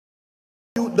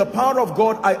the power of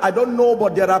God, I don't know,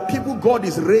 but there are people God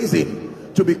is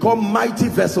raising to become mighty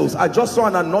vessels. I just saw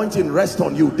an anointing rest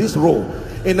on you, this row.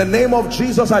 In the name of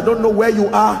Jesus, I don't know where you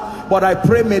are, but I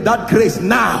pray may that grace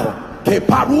now, let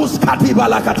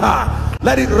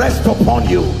it rest upon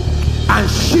you and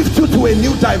shift you to a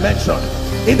new dimension.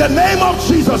 In the name of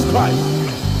Jesus Christ.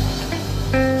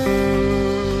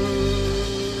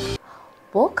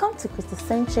 Welcome to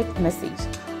Christocentric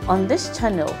Message. On this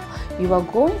channel, you are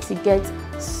going to get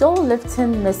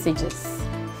soul-lifting messages,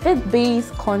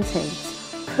 faith-based content,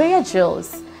 prayer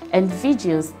drills, and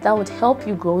videos that would help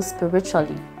you grow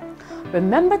spiritually.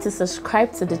 Remember to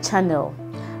subscribe to the channel,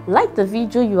 like the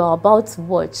video you are about to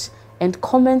watch, and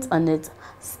comment on it.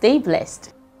 Stay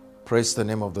blessed. Praise the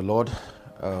name of the Lord.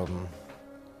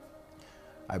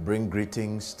 I bring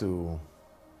greetings to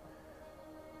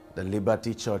the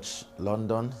Liberty Church,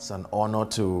 London. It's an honor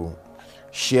to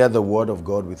share the word of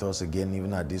God with us again,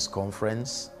 even at this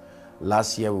conference.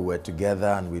 Last year we were together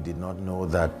and we did not know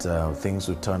that things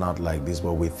would turn out like this,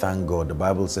 but we thank God. The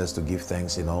Bible says to give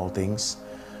thanks in all things.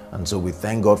 And so we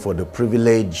thank God for the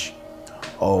privilege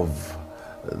of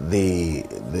the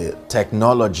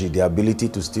technology, the ability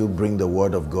to still bring the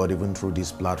word of God even through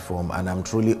this platform. And I'm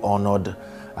truly honored.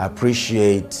 I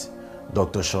appreciate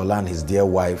Dr. Shola and his dear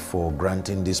wife for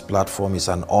granting this platform. It's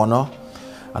an honor.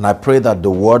 And I pray that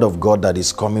the word of God that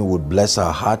is coming would bless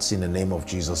our hearts in the name of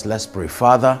Jesus. Let's pray.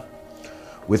 Father,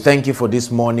 we thank you for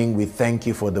this morning. We thank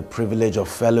you for the privilege of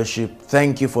fellowship.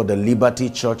 Thank you for the Liberty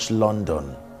Church,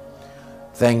 London.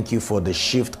 Thank you for the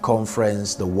Shift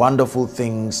Conference, the wonderful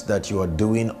things that you are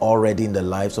doing already in the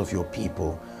lives of your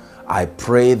people. I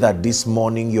pray that this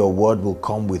morning your word will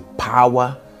come with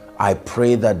power. I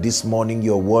pray that this morning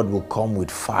your word will come with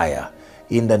fire.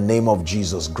 In the name of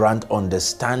Jesus, grant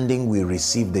understanding. We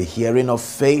receive the hearing of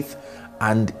faith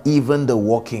and even the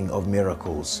working of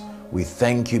miracles. We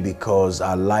thank you because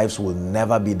our lives will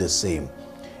never be the same.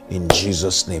 In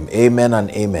Jesus' name, amen and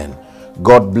amen.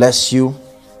 God bless you.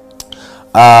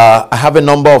 I have a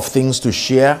number of things to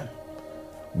share.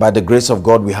 By the grace of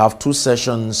God, we have 2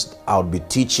 sessions. I'll be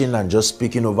teaching and just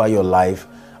speaking over your life.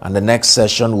 And the next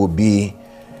session will be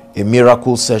a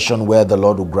miracle session where the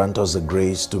Lord will grant us the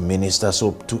grace to minister.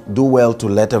 So do well to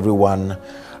let everyone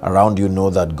around you know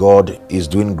that God is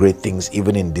doing great things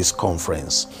even in this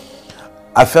conference.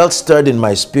 I felt stirred in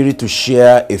my spirit to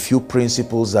share a few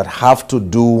principles that have to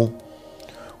do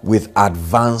with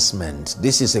advancement.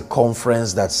 This is a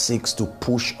conference that seeks to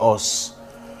push us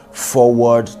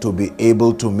forward to be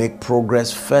able to make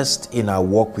progress first in our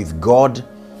walk with God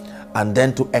and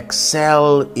then to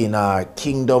excel in our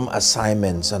kingdom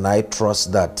assignments. And I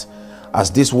trust that as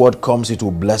this word comes, it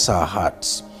will bless our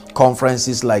hearts.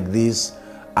 Conferences like this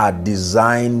are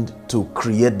designed to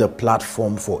create the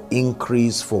platform for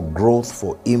increase, for growth,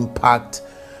 for impact,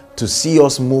 to see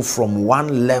us move from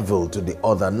one level to the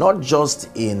other, not just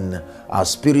in our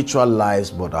spiritual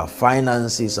lives, but our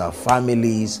finances, our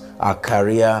families, our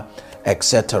career,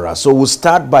 etc. So we'll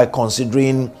start by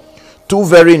considering 2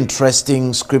 very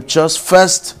interesting scriptures.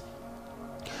 First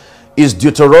is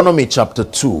Deuteronomy chapter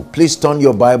 2. Please turn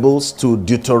your Bibles to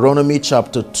Deuteronomy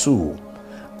chapter 2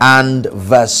 and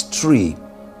verse 3.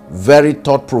 Very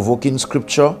thought-provoking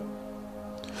scripture.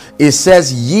 It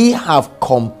says, ye have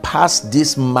compassed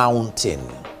this mountain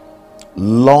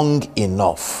long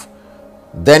enough.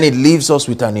 Then it leaves us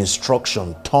with an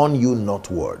instruction, turn you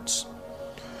northwards.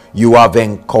 You have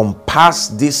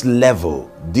encompassed this level,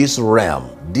 this realm,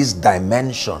 this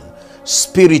dimension,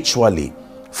 spiritually,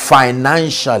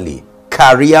 financially,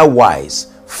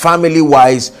 career-wise,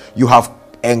 family-wise. You have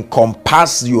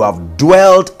encompassed, you have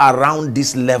dwelt around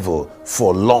this level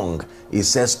for long. It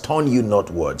says, turn you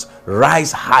northwards,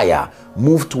 rise higher,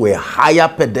 move to a higher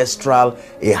pedestal,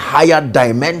 a higher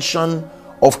dimension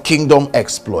of kingdom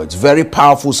exploits. Very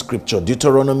powerful scripture,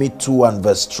 Deuteronomy 2 and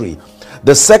verse 3.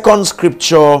 The second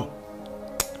scripture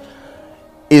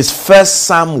is 1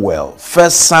 Samuel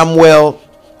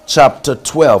chapter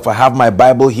 12. I have my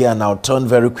Bible here and I'll turn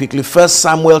very quickly. 1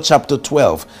 Samuel chapter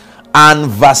 12 and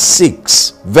verse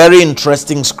 6. Very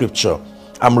interesting scripture.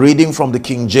 I'm reading from the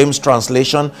King James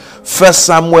translation. 1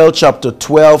 Samuel chapter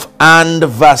 12 and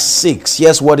verse 6.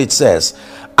 Here's what it says.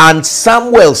 And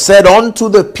Samuel said unto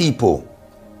the people,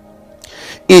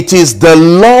 it is the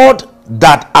Lord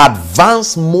that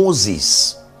advanced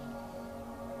Moses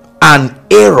and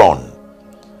Aaron,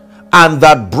 and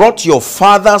that brought your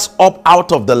fathers up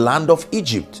out of the land of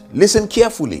Egypt. Listen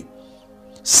carefully.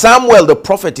 Samuel the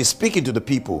prophet is speaking to the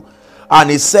people. And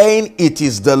he's saying it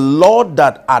is the Lord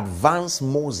that advanced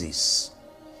Moses.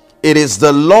 It is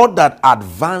the Lord that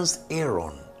advanced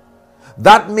Aaron.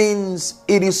 That means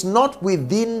it is not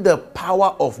within the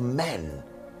power of men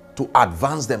to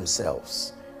advance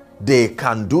themselves. They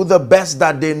can do the best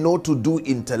that they know to do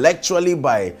intellectually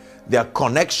by their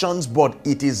connections, but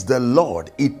it is the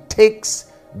Lord. It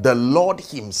takes the Lord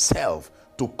himself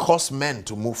to cause men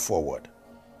to move forward.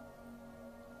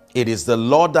 It is the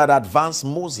Lord that advanced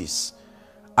Moses,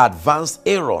 advanced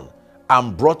Aaron,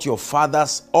 and brought your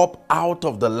fathers up out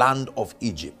of the land of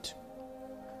Egypt.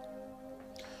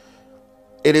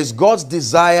 It is God's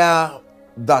desire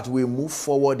that we move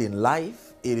forward in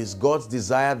life. It is God's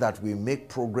desire that we make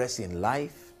progress in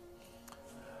life.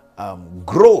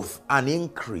 Growth and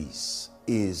increase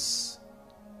is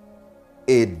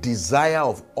a desire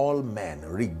of all men,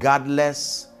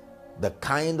 regardless the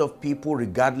kind of people,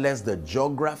 regardless the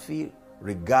geography,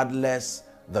 regardless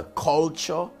the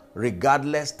culture,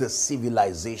 regardless the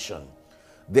civilization.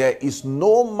 There is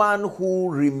no man who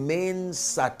remains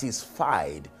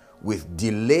satisfied with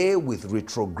delay, with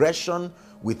retrogression,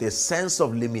 with a sense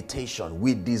of limitation.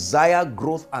 We desire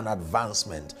growth and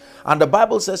advancement. And the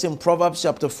Bible says in Proverbs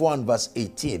chapter 4 and verse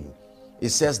 18, it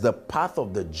says the path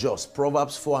of the just,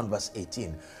 Proverbs 4 and verse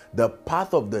 18, the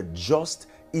path of the just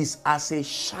is as a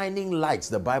shining light,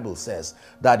 the Bible says,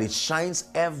 that it shines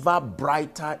ever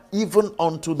brighter even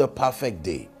unto the perfect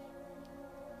day.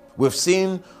 We've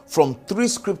seen from 3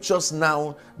 scriptures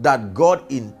now that God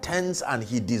intends and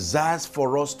he desires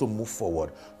for us to move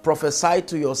forward. Prophesy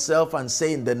to yourself and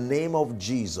say, in the name of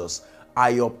Jesus,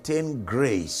 I obtain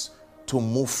grace to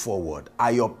move forward.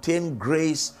 I obtain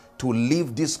grace to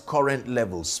leave this current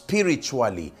level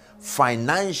spiritually,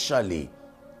 financially,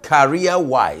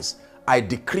 career-wise. I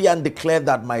decree and declare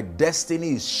that my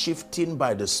destiny is shifting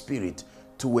by the Spirit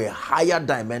to a higher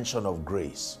dimension of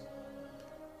grace.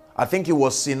 I think it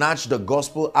was Sinach, the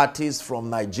gospel artist from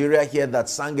Nigeria here, that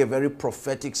sang a very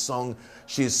prophetic song.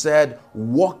 She said,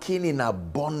 walking in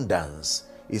abundance.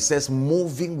 It says,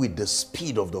 moving with the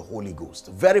speed of the Holy Ghost.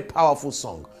 Very powerful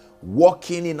song.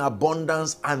 Walking in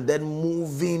abundance and then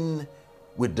moving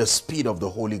with the speed of the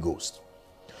Holy Ghost.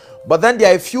 But then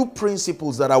there are a few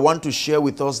principles that I want to share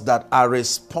with us that are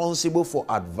responsible for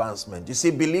advancement. You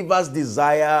see, believers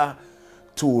desire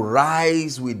to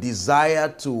rise, we desire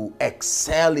to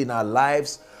excel in our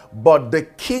lives, but the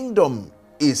kingdom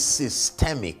is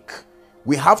systemic.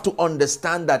 We have to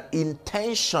understand that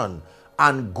intention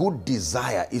and good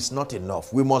desire is not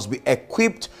enough. We must be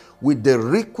equipped with the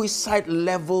requisite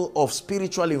level of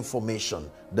spiritual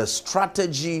information, the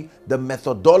strategy, the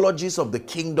methodologies of the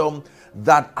kingdom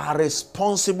that are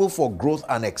responsible for growth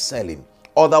and excelling.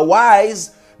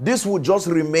 Otherwise, this would just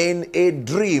remain a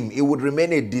dream. It would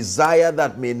remain a desire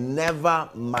that may never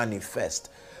manifest.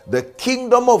 The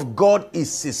kingdom of God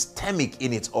is systemic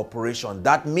in its operation.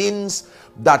 That means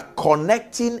that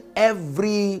connecting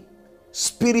every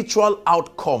spiritual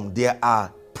outcome, there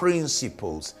are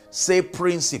principles. Say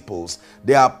principles.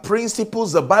 There are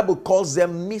principles, the Bible calls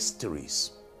them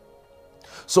mysteries.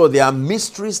 So there are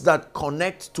mysteries that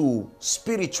connect to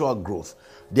spiritual growth.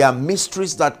 There are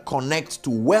mysteries that connect to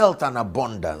wealth and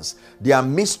abundance. There are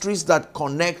mysteries that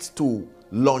connect to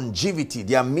longevity.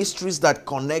 There are mysteries that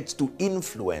connect to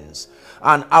influence.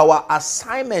 And our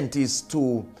assignment is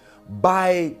to,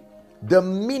 by the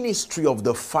ministry of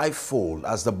the fivefold,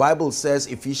 as the Bible says,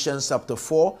 Ephesians chapter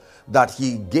 4, that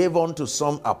he gave unto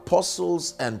some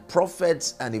apostles and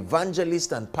prophets and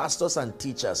evangelists and pastors and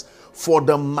teachers for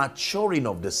the maturing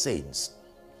of the saints.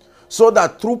 So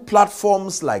that through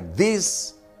platforms like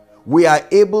this, we are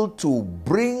able to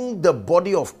bring the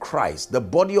body of Christ, the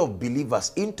body of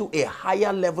believers, into a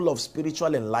higher level of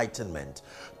spiritual enlightenment,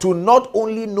 to not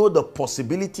only know the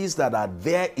possibilities that are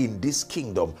there in this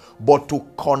kingdom, but to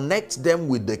connect them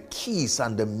with the keys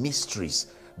and the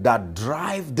mysteries that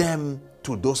drive them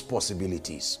to those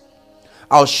possibilities.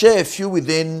 I'll share a few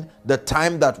within the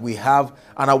time that we have,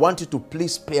 and I want you to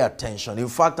please pay attention. In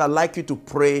fact, I'd like you to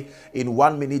pray in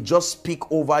 1 minute. Just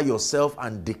speak over yourself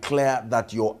and declare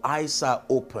that your eyes are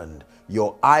opened.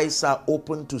 Your eyes are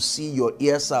open to see, your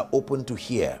ears are open to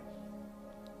hear.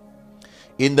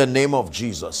 In the name of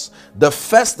Jesus. The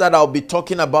first that I'll be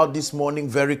talking about this morning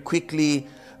very quickly,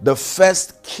 the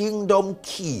first kingdom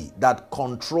key that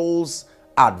controls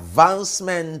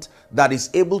advancement, that is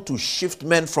able to shift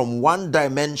men from one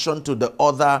dimension to the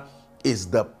other, is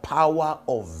the power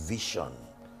of vision.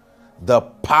 The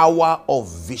power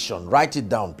of vision. Write it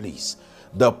down, please.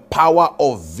 The power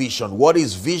of vision. What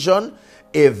is vision?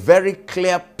 A very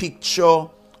clear picture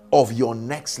of your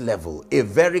next level. A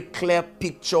very clear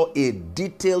picture, a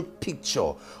detailed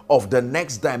picture of the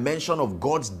next dimension of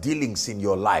God's dealings in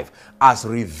your life, as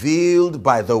revealed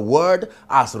by the word,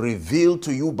 as revealed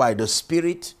to you by the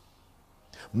Spirit.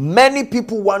 Many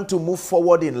people want to move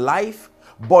forward in life,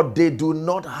 but they do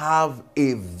not have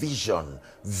a vision.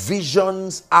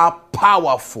 Visions are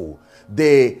powerful.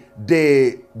 They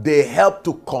help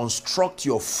to construct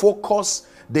your focus.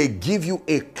 They give you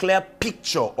a clear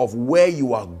picture of where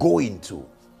you are going to.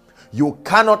 You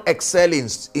cannot excel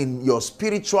in your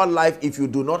spiritual life if you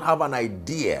do not have an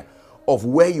idea of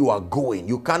where you are going.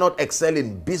 You cannot excel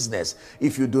in business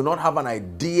if you do not have an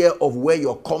idea of where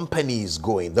your company is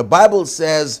going. The Bible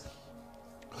says,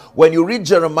 when you read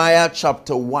Jeremiah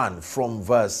chapter 1 from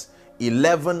verse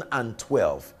 11 and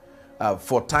 12,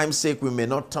 for time's sake we may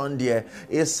not turn there,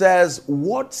 it says,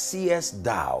 what seest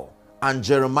thou? And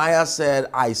Jeremiah said,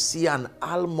 I see an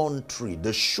almond tree,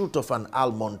 the shoot of an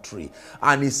almond tree.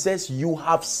 And he says, you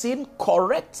have seen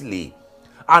correctly.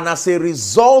 And as a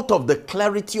result of the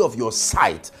clarity of your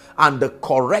sight and the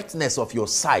correctness of your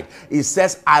sight, it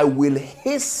says, I will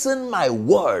hasten my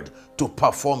word to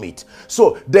perform it.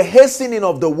 So the hastening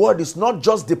of the word is not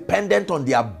just dependent on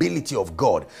the ability of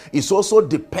God. It's also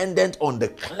dependent on the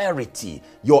clarity,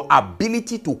 your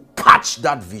ability to catch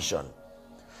that vision.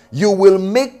 You will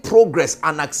make progress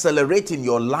and accelerate in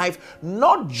your life,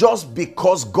 not just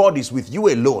because God is with you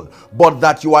alone, but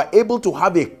that you are able to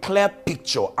have a clear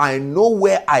picture. I know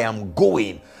where I am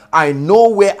going. I know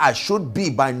where I should be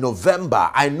by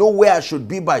November. I know where I should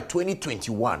be by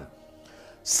 2021.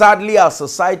 Sadly, our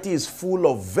society is full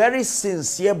of very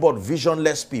sincere but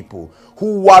visionless people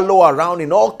who wallow around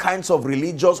in all kinds of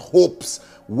religious hopes.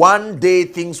 One day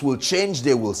things will change,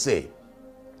 they will say.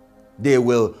 They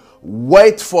will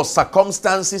wait for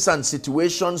circumstances and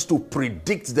situations to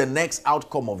predict the next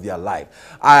outcome of their life.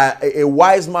 A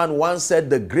wise man once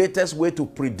said the greatest way to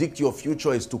predict your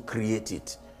future is to create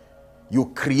it.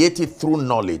 You create it through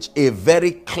knowledge, a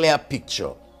very clear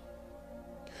picture.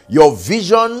 Your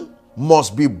vision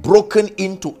must be broken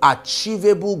into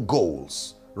achievable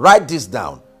goals. Write this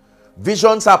down.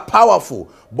 Visions are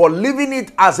powerful, but living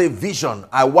it as a vision,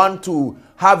 I want to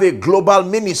have a global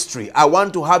ministry. I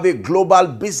want to have a global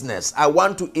business. I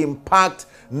want to impact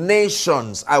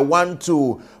nations. I want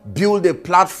to build a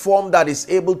platform that is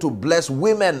able to bless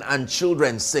women and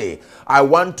children, say. I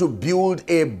want to build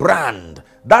a brand.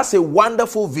 That's a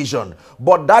wonderful vision.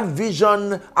 But that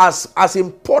vision, as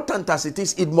important as it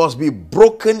is, it must be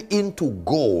broken into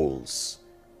goals.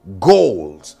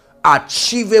 Goals.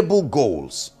 Achievable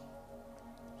goals.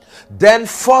 Then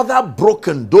further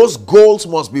broken, those goals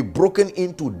must be broken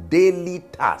into daily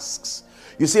tasks.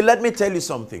 You see, let me tell you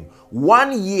something.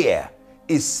 1 year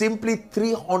is simply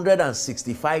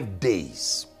 365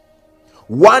 days.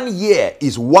 1 year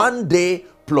is 1 day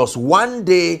plus 1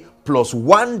 day plus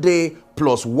 1 day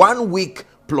plus 1 week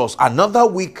plus another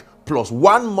week plus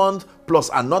 1 month plus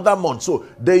another month. So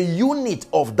the unit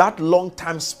of that long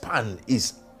time span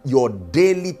is your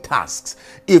daily tasks.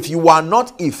 If you are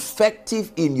not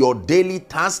effective in your daily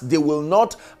tasks, they will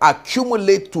not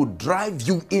accumulate to drive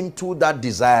you into that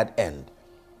desired end.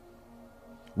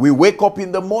 We wake up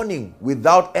in the morning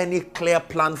without any clear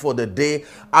plan for the day,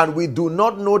 and we do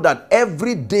not know that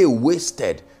every day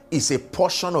wasted is a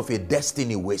portion of a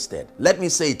destiny wasted. Let me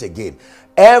say it again.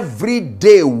 Every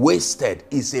day wasted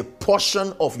is a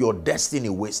portion of your destiny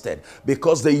wasted,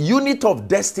 because the unit of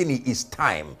destiny is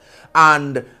time.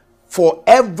 And for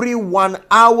every 1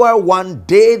 hour, 1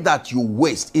 day that you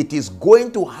waste, it is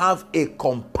going to have a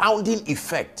compounding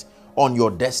effect on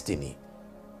your destiny.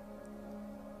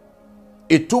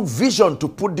 It took vision to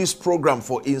put this program,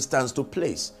 for instance, to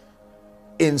place.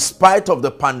 In spite of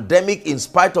the pandemic, in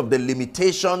spite of the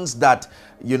limitations that,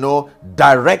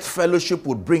 direct fellowship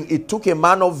would bring, it took a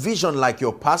man of vision like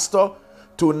your pastor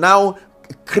to now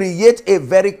create a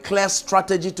very clear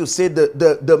strategy to say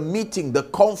the meeting, the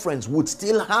conference would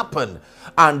still happen.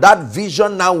 And that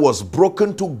vision now was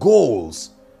broken to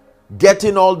goals.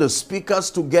 Getting all the speakers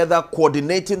together,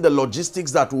 coordinating the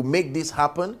logistics that will make this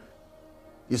happen.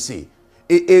 You see,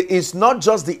 it's not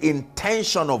just the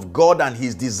intention of God and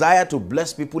his desire to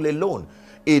bless people alone.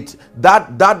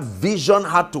 That vision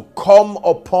had to come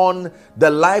upon the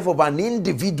life of an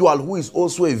individual who is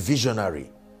also a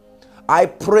visionary. I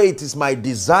pray, it is my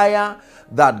desire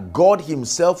that God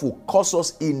himself will cause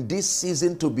us in this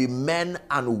season to be men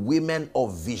and women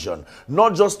of vision.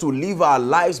 Not just to live our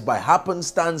lives by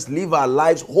happenstance, live our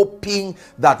lives hoping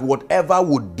that whatever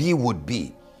would be, would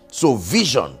be. So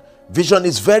vision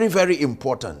is very, very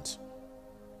important.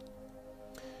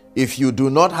 If you do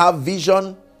not have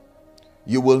vision,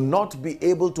 you will not be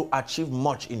able to achieve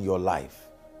much in your life.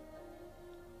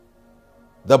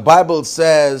 The Bible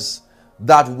says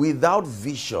that without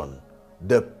vision,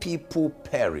 the people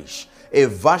perish. A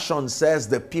version says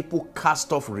the people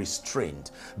cast off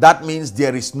restraint. That means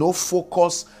there is no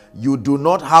focus. You do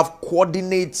not have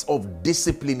coordinates of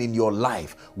discipline in your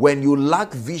life. When you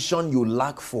lack vision, you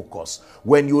lack focus.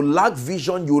 When you lack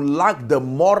vision, you lack the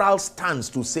moral stance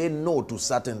to say no to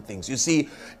certain things. You see,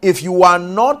 if you are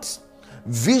not,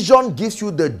 vision gives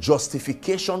you the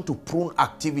justification to prune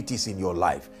activities in your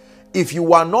life. If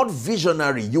you are not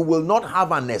visionary, you will not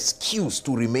have an excuse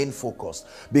to remain focused,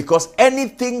 because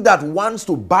anything that wants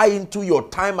to buy into your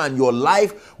time and your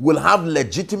life will have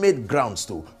legitimate grounds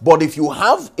to. But if you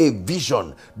have a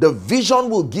vision, the vision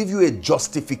will give you a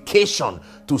justification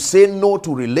to say no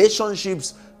to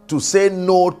relationships, to say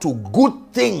no to good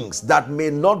things that may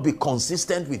not be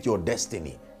consistent with your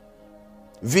destiny.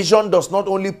 Vision does not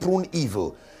only prune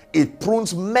evil, it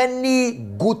prunes many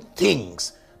good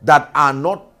things that are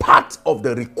not part of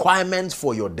the requirements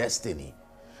for your destiny.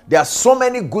 There are so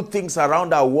many good things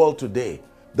around our world today.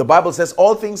 The Bible says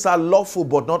all things are lawful,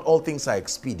 but not all things are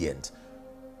expedient.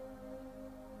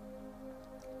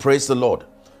 Praise the Lord.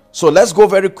 So let's go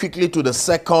very quickly to the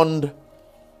second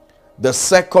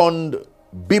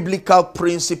biblical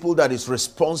principle that is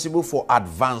responsible for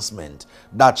advancement,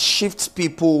 that shifts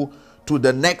people to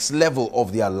the next level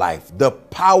of their life. The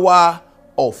power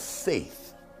of faith.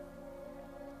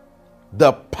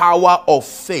 The power of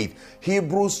faith.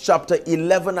 Hebrews chapter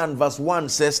 11 and verse 1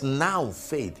 says, now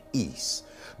faith is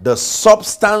the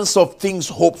substance of things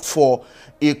hoped for.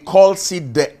 It calls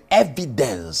it the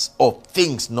evidence of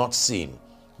things not seen.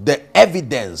 The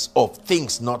evidence of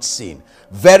things not seen.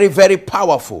 Very, very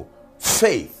powerful.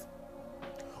 Faith.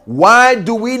 Why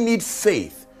do we need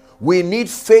faith? We need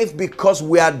faith because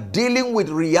we are dealing with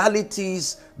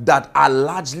realities that are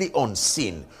largely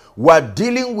unseen. We're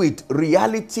dealing with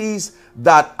realities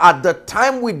that at the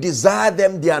time we desire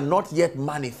them, they are not yet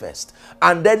manifest.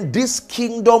 And then this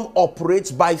kingdom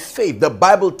operates by faith. The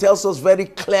Bible tells us very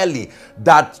clearly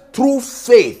that through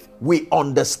faith we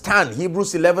understand,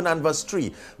 Hebrews 11 and verse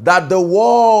 3, that the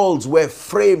worlds were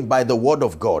framed by the word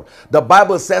of God. The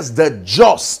Bible says the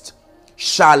just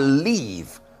shall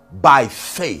live by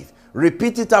faith.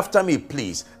 Repeat it after me,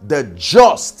 please. The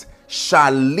just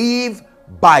shall live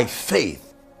by faith.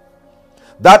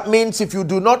 That means if you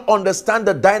do not understand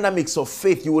the dynamics of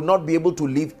faith, you will not be able to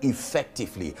live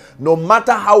effectively. No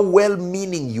matter how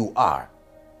well-meaning you are,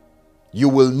 you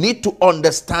will need to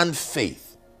understand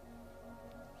faith.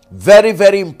 Very,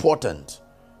 very important.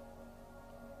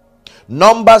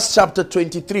 Numbers chapter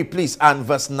 23, please, and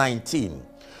verse 19.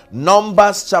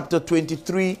 Numbers chapter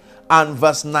 23 and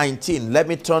verse 19. Let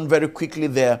me turn very quickly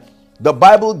there. The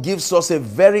Bible gives us a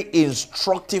very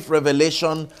instructive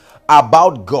revelation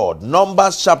about God.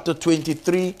 Numbers chapter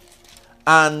 23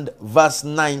 and verse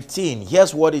 19.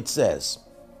 Here's what it says.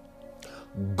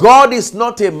 God is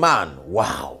not a man.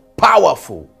 Wow,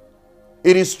 powerful.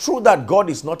 It is true that God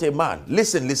is not a man.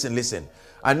 Listen, listen, listen.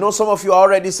 I know some of you are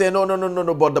already saying,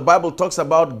 no, but the Bible talks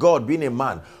about God being a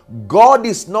man. God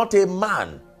is not a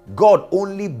man. God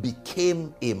only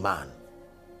became a man.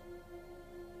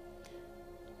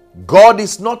 God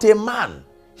is not a man.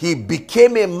 He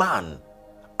became a man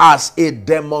as a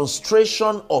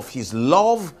demonstration of his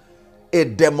love, a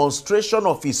demonstration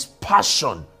of his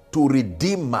passion to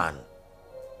redeem man.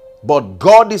 But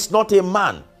God is not a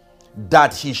man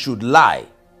that he should lie.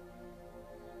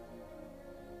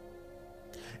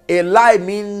 A lie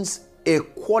means a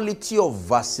quality of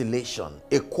vacillation,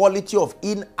 a quality of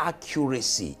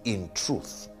inaccuracy in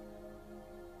truth.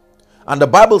 And the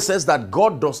Bible says that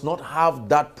God does not have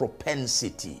that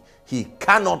propensity. He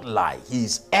cannot lie. He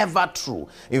is ever true.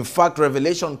 In fact,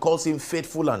 Revelation calls him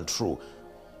faithful and true.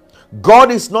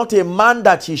 God is not a man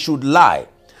that he should lie,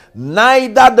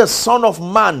 neither the Son of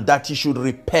Man that he should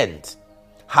repent.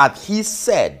 Hath he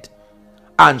said,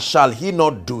 and shall he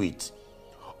not do it?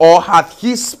 Or hath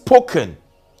he spoken,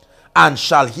 and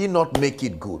shall he not make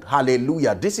it good?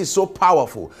 Hallelujah. This is so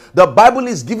powerful. The Bible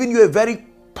is giving you a very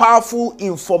powerful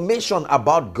information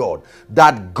about God,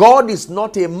 that God is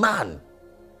not a man,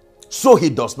 so he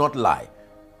does not lie.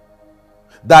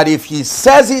 That if he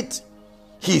says it,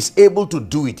 he's able to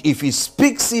do it. If he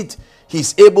speaks it,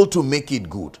 he's able to make it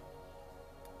good.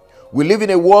 We live in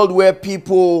a world where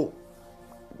people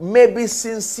may be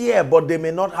sincere, but they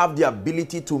may not have the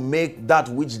ability to make that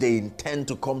which they intend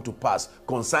to come to pass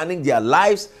concerning their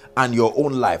lives and your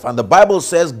own life. And the Bible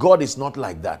says God is not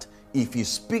like that. If he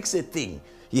speaks a thing,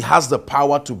 he has the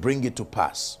power to bring it to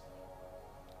pass.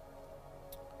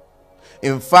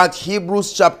 In fact,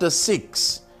 Hebrews chapter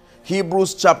 6,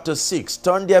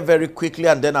 turn there very quickly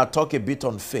and then I'll talk a bit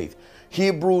on faith.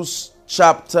 Hebrews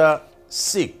chapter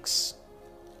 6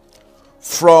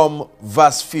 from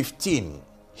verse 15.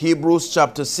 Hebrews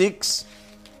chapter 6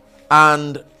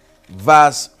 and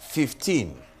verse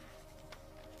 15.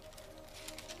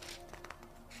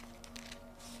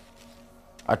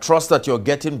 I trust that you're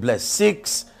getting blessed.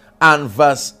 6 and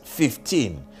verse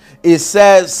 15. It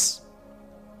says,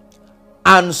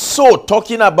 and so,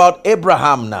 talking about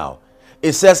Abraham now,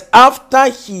 it says, after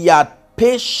he had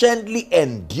patiently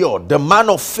endured, the man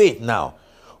of faith now.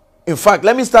 In fact,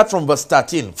 let me start from verse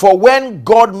 13. For when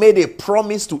God made a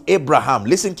promise to Abraham,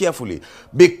 listen carefully,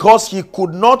 because he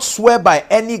could not swear by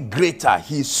any greater,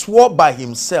 he swore by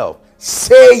himself,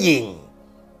 saying,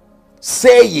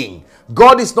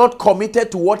 God is not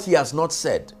committed to what he has not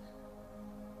said.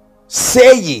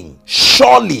 Saying,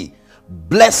 surely,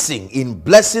 blessing, in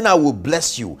blessing I will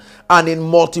bless you, and in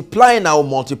multiplying I will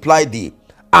multiply thee.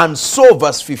 And so,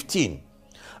 verse 15,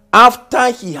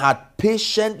 after he had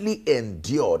patiently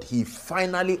endured, he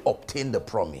finally obtained the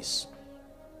promise.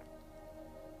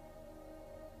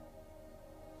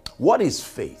 What is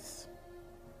faith?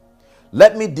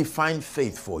 Let me define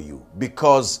faith for you,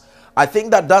 because I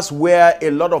think that that's where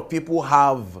a lot of people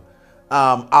have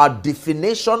our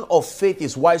definition of faith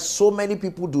is why so many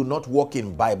people do not walk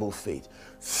in Bible faith.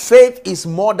 Faith is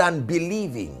more than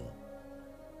believing.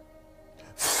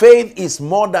 Faith is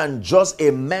more than just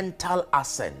a mental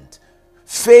assent.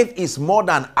 Faith is more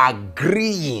than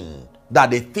agreeing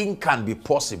that a thing can be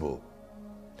possible.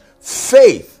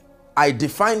 Faith, I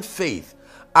define faith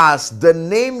as the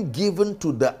name given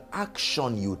to the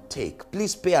action you take.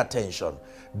 Please pay attention.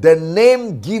 The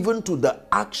name given to the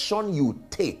action you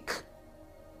take.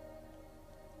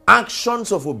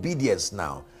 Actions of obedience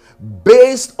now,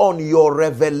 based on your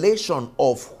revelation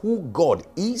of who God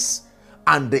is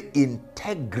and the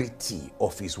integrity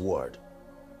of his word.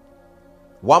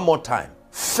 One more time.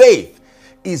 Faith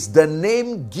is the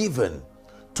name given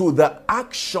to the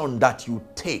action that you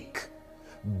take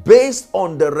based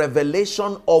on the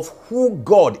revelation of who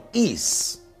God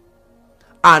is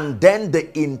and then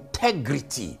the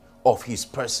integrity of his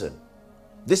person.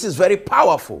 This is very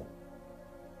powerful.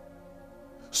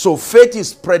 So faith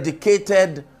is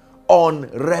predicated on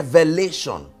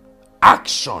revelation,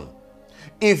 action.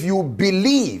 If you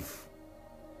believe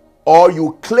or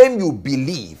you claim you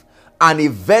believe and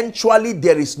eventually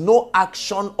there is no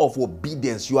action of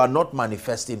obedience, you are not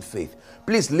manifesting faith.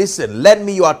 Please listen, lend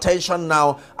me your attention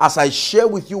now as I share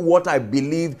with you what I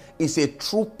believe is a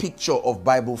true picture of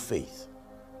Bible faith.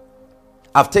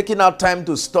 I've taken out time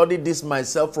to study this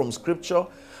myself from scripture,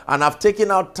 and I've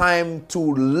taken out time to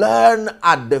learn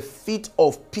at the feet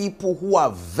of people who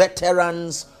are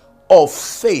veterans of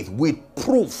faith with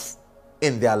proof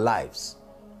in their lives.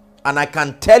 And I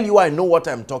can tell you I know what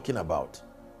I'm talking about.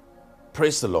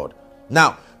 Praise the Lord.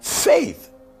 Now,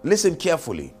 faith, listen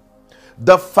carefully.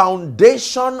 The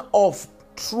foundation of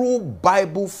true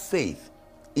Bible faith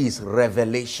is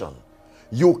revelation.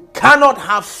 You cannot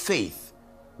have faith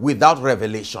without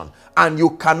revelation, and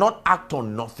you cannot act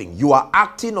on nothing. You are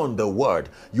acting on the word.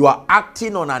 You are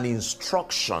acting on an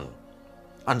instruction.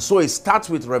 And so it starts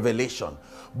with revelation.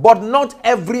 But not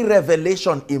every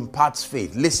revelation imparts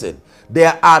faith. Listen,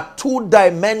 there are two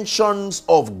dimensions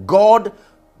of God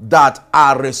that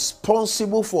are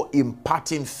responsible for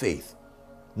imparting faith.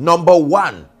 Number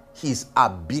one, his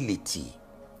ability.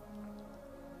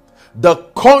 The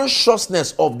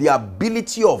consciousness of the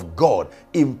ability of God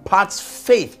imparts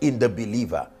faith in the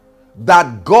believer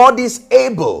that God is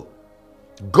able.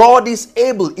 God is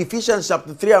able. Ephesians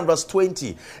chapter 3 and verse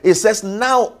 20. It says,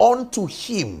 now unto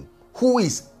him who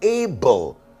is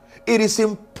able. It is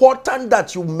important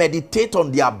that you meditate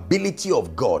on the ability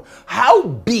of God. How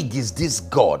big is this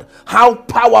God? How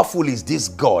powerful is this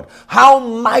God? How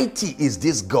mighty is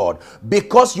this God?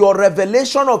 Because your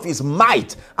revelation of his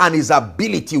might and his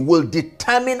ability will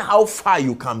determine how far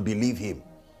you can believe him.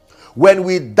 When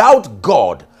we doubt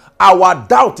God, our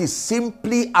doubt is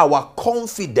simply our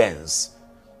confidence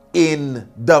in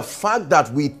the fact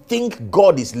that we think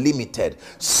God is limited.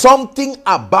 Something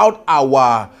about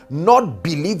our not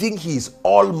believing he is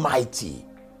almighty.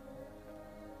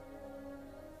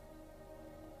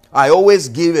 I always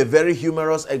give a very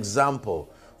humorous example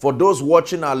for those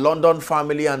watching our London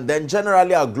family and then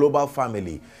generally our global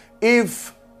family.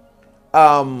 If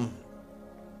I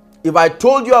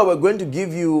told you I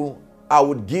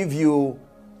would give you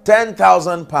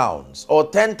 10,000 pounds or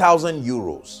 10,000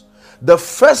 euros, the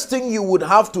first thing you would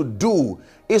have to do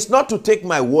is not to take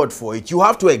my word for it. You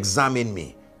have to examine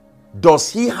me.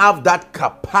 Does he have that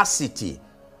capacity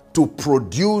to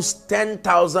produce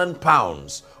 10,000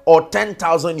 pounds or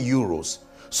 10,000 euros?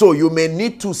 So you may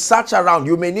need to search around.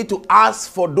 You may need to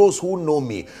ask for those who know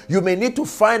me. You may need to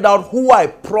find out who I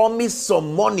promised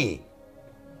some money.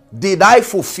 Did I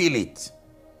fulfill it?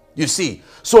 You see,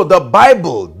 so the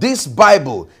Bible, this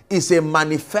Bible is a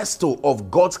manifesto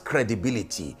of God's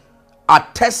credibility,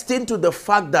 attesting to the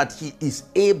fact that he is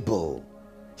able.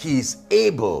 He is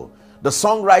able. The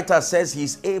songwriter says he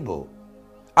is able.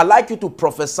 I'd like you to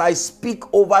prophesy, speak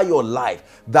over your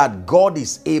life that God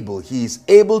is able. He is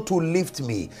able to lift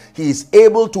me. He is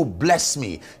able to bless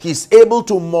me. He is able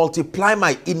to multiply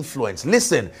my influence.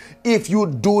 Listen, if you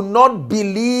do not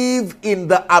believe in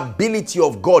the ability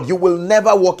of God, you will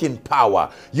never walk in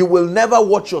power. You will never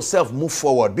watch yourself move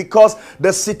forward, because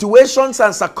the situations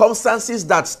and circumstances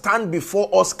that stand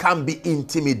before us can be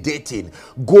intimidating.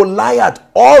 Goliath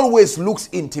always looks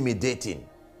intimidating.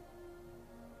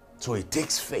 So it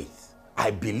takes faith.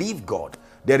 I believe God.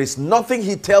 There is nothing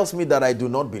he tells me that I do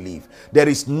not believe. There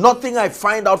is nothing I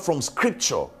find out from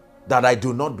scripture that I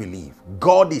do not believe.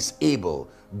 God is able.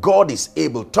 God is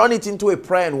able. Turn it into a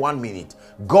prayer in 1 minute.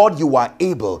 God, you are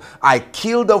able. I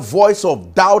kill the voice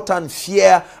of doubt and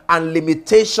fear and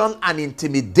limitation and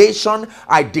intimidation.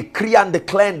 I decree and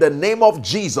declare in the name of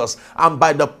Jesus and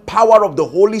by the power of the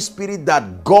Holy Spirit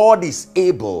that God is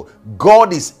able.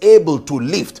 God is able to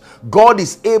lift. God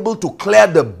is able to clear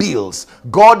the bills.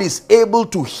 God is able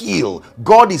to heal.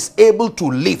 God is able to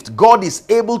lift. God is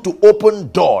able to open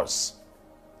doors.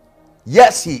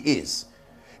 Yes, he is.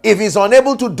 If he's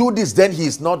unable to do this, then he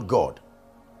is not God.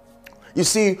 You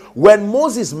see, when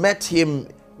Moses met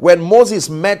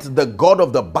the God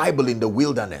of the Bible in the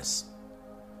wilderness,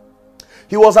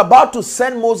 he was about to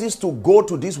send Moses to go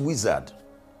to this wizard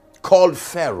called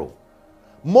Pharaoh.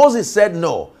 Moses said,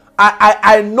 no,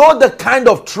 I know the kind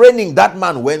of training that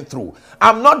man went through.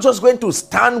 I'm not just going to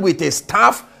stand with a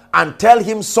staff and tell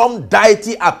him some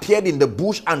deity appeared in the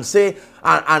bush and say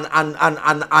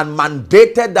and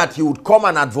mandated that he would come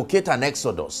and advocate an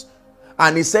exodus.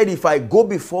 And he said, if I go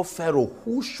before Pharaoh,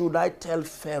 who should I tell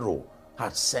Pharaoh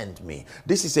had sent me?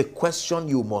 This is a question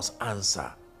you must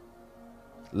answer.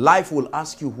 Life will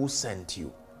ask you who sent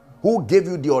you. Who gave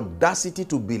you the audacity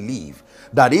to believe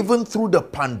that even through the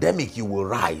pandemic you will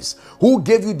rise? Who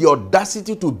gave you the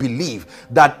audacity to believe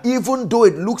that even though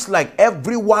it looks like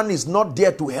everyone is not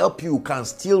there to help you, you can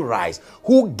still rise?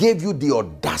 Who gave you the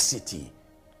audacity?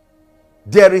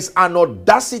 There is an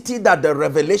audacity that the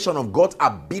revelation of God's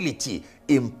ability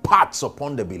imparts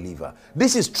upon the believer.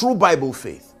 This is true Bible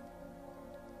faith.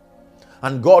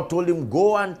 And God told him,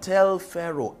 go and tell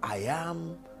Pharaoh, I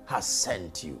am has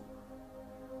sent you.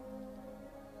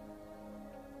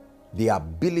 The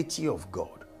ability of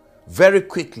God. Very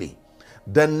quickly,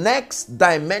 the next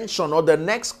dimension or the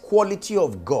next quality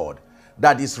of God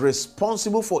that is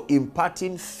responsible for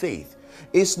imparting faith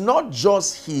is not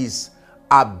just his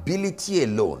ability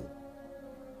alone.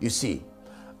 You see,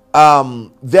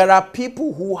 there are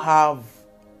people who have,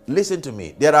 listen to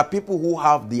me, there are people who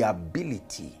have the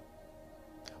ability,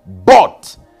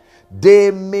 but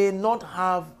they may not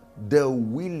have the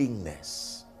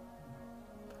willingness.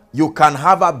 You can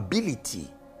have ability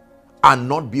and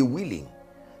not be willing.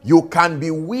 You can be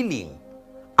willing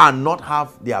and not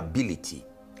have the ability.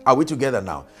 Are we together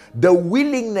now? The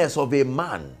willingness of a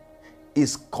man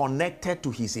is connected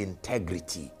to his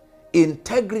integrity.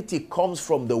 Integrity comes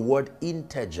from the word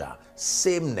integer,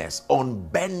 sameness,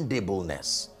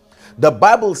 unbendableness. The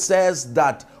Bible says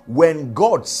that when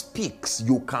God speaks,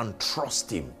 you can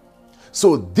trust him.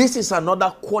 So this is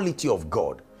another quality of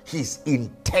God, his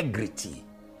integrity.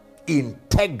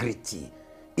 Integrity.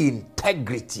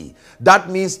 Integrity. That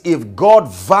means if God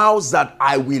vows that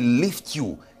I will lift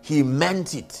you, he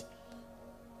meant it.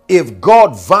 If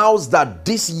God vows that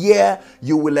this year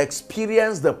you will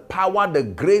experience the power, the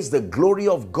grace, the glory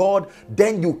of God,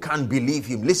 then you can believe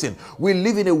him. Listen, we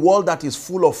live in a world that is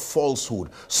full of falsehood.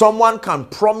 Someone can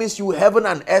promise you heaven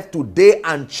and earth today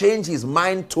and change his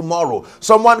mind tomorrow.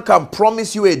 Someone can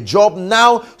promise you a job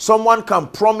now. Someone can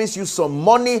promise you some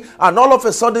money and all of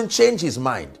a sudden change his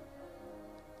mind.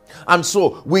 And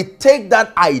so we take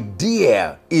that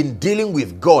idea in dealing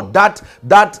with God, that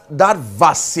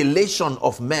vacillation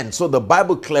of men. So the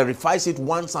Bible clarifies it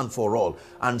once and for all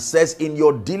and says, in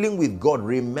your dealing with God,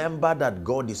 remember that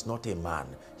God is not a man.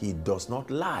 He does not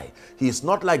lie. He is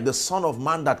not like the Son of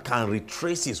Man that can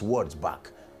retrace his words back.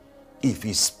 If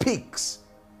he speaks,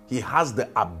 he has the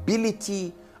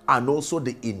ability and also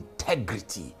the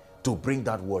integrity to bring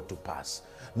that word to pass.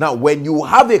 Now, when you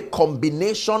have a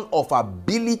combination of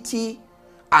ability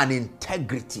and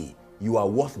integrity, you are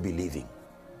worth believing.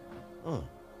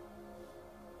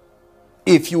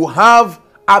 If you have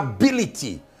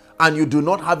ability and you do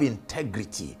not have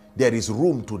integrity, there is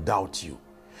room to doubt you.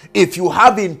 If you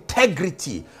have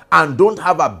integrity and don't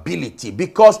have ability,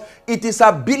 because it is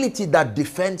ability that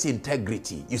defends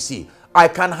integrity. You see, I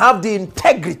can have the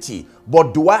integrity,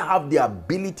 but do I have the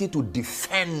ability to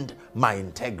defend my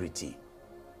integrity?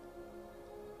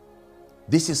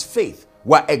 This is faith.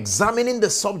 We're examining the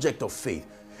subject of faith.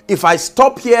 If I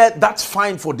stop here, that's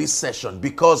fine for this session,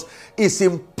 because it's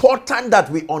important that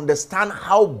we understand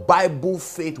how Bible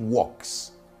faith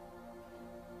works.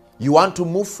 You want to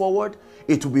move forward?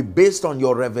 It will be based on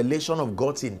your revelation of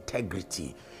God's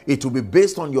integrity. It will be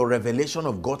based on your revelation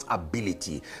of God's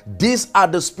ability. These are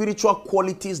the spiritual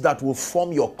qualities that will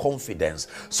form your confidence,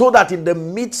 so that in the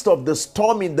midst of the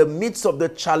storm, in the midst of the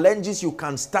challenges, you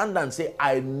can stand and say,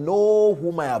 I know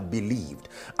whom I have believed,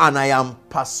 and I am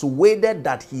persuaded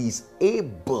that he is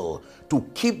able to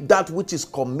keep that which is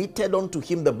committed unto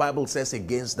him, the Bible says,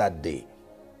 against that day.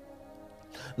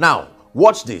 Now,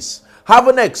 watch this.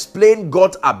 Having explained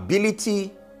God's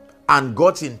ability and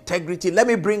God's integrity, let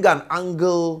me bring an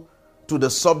angle to the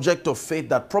subject of faith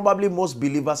that probably most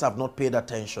believers have not paid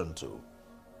attention to.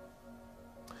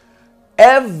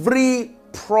 Every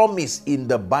promise in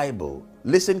the Bible,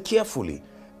 listen carefully,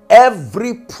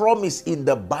 every promise in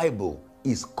the Bible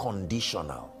is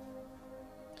conditional.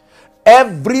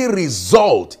 Every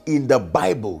result in the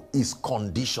Bible is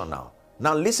conditional.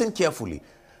 Now listen carefully.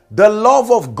 The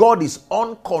love of God is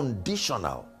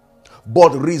unconditional, but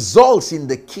results in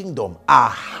the kingdom are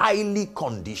highly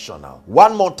conditional.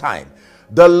 One more time.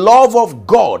 The love of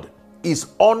God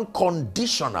is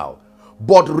unconditional,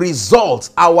 but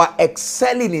results, our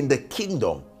excelling in the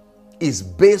kingdom, is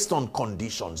based on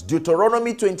conditions.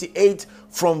 Deuteronomy 28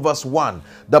 from verse 1.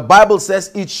 The Bible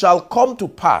says, it shall come to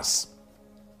pass,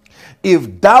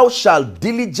 if thou shalt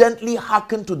diligently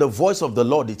hearken to the voice of the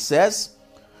Lord, it says,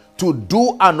 to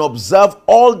do and observe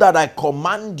all that I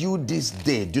command you this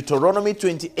day. Deuteronomy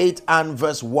 28 and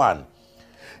verse 1.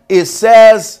 It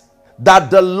says that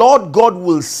the Lord God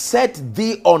will set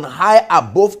thee on high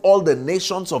above all the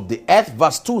nations of the earth.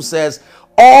 Verse 2 says,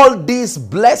 all these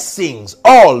blessings,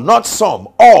 all, not some,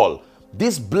 all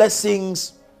these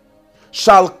blessings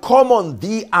shall come on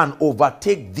thee and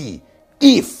overtake thee,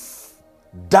 if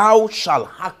thou shalt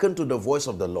hearken to the voice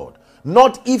of the Lord.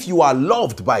 Not if you are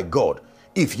loved by God.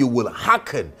 If you will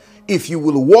hearken, if you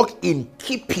will walk in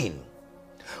keeping.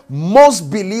 Most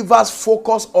believers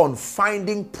focus on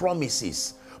finding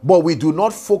promises, but we do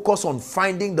not focus on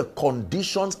finding the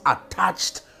conditions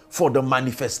attached for the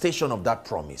manifestation of that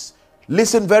promise.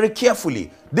 Listen very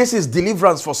carefully. This is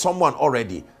deliverance for someone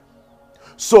already.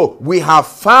 So we have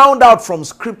found out from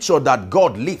scripture that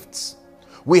God lifts.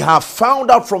 We have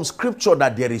found out from scripture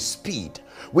that there is speed.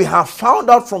 We have found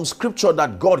out from scripture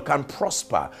that God can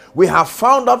prosper. We have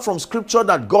found out from scripture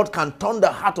that God can turn the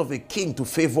heart of a king to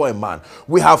favor a man.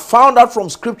 We have found out from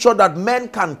scripture that men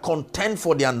can contend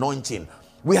for the anointing.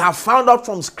 We have found out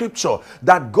from scripture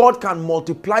that God can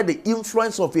multiply the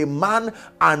influence of a man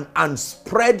and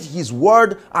spread his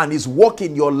word and his work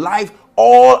in your life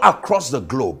all across the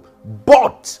globe.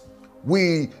 But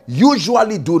we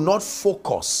usually do not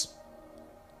focus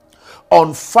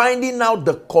on finding out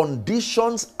the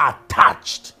conditions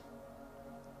attached.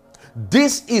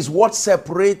 This is what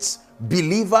separates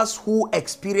believers who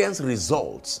experience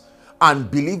results and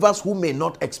believers who may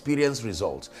not experience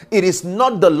results. It is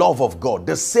not the love of God.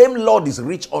 The same Lord is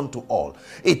rich unto all.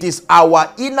 It is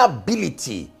our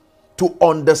inability to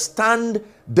understand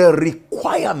the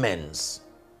requirements.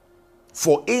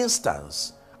 For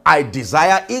instance, I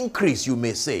desire increase, you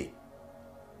may say.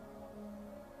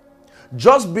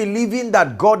 Just believing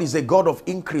that God is a God of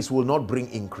increase will not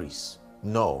bring increase.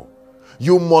 No.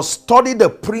 You must study the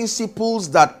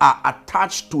principles that are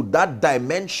attached to that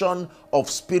dimension of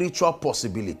spiritual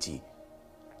possibility.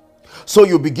 So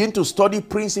you begin to study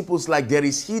principles like there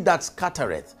is he that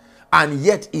scattereth and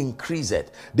yet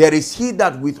increaseth. There is he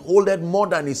that withholdeth more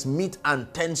than is meet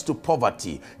and tends to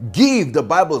poverty. Give, the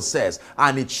Bible says,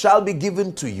 and it shall be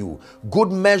given to you.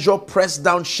 Good measure, pressed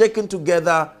down, shaken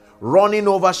together, running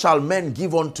over shall men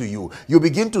give unto you. You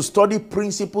begin to study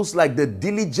principles like the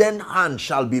diligent hand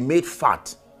shall be made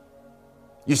fat.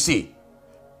 You see,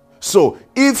 so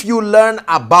if you learn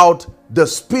about the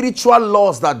spiritual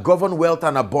laws that govern wealth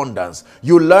and abundance,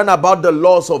 you learn about the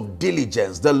laws of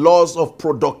diligence, the laws of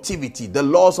productivity, the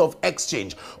laws of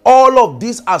exchange. All of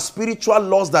these are spiritual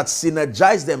laws that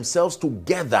synergize themselves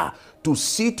together to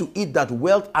see to it that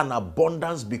wealth and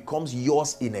abundance becomes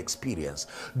yours in experience.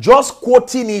 Just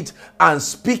quoting it and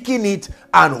speaking it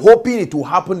and hoping it will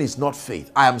happen is not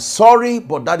faith. I am sorry,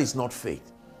 but that is not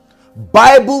faith.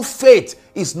 Bible faith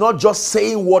is not just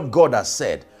saying what God has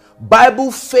said.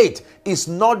 Bible faith is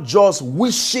not just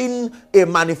wishing a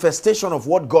manifestation of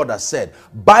what God has said.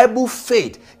 Bible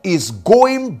faith is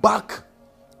going back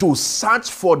to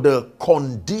search for the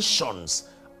conditions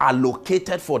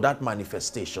allocated for that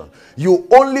manifestation. You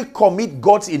only commit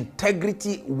God's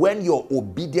integrity when your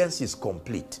obedience is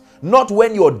complete, not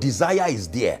when your desire is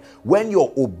there, when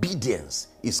your obedience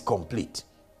is complete.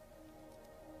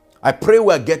 I pray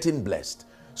we're getting blessed.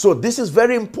 So this is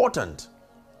very important.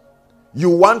 You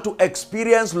want to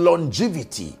experience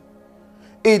longevity.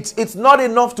 It's not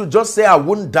enough to just say, I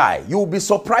won't die. You'll be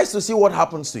surprised to see what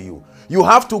happens to you. You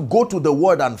have to go to the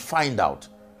word and find out.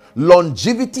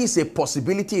 Longevity is a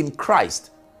possibility in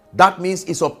Christ. That means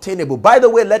it's obtainable. By the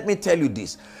way, let me tell you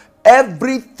this.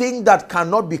 Everything that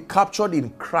cannot be captured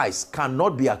in Christ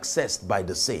cannot be accessed by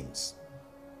the saints.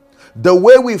 The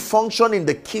way we function in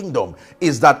the kingdom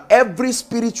is that every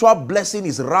spiritual blessing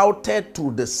is routed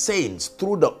to the saints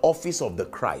through the office of the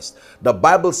Christ. The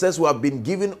Bible says we have been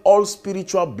given all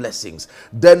spiritual blessings.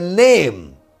 The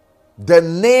name,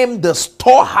 the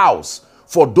storehouse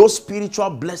for those spiritual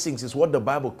blessings is what the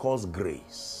Bible calls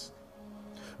grace.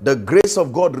 The grace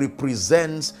of God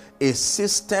represents a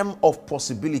system of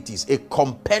possibilities, a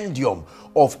compendium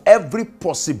of every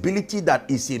possibility that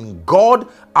is in God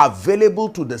available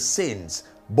to the saints,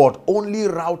 but only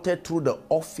routed through the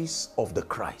office of the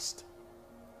Christ.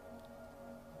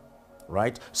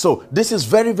 Right? So this is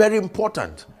very, very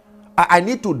important. I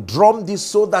need to drum this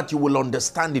so that you will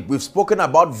understand it. We've spoken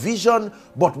about vision,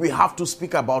 but we have to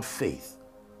speak about faith.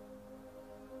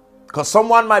 Because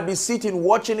someone might be sitting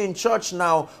watching in church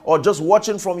now, or just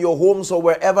watching from your homes or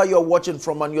wherever you're watching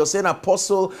from, and you're saying,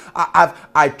 Apostle,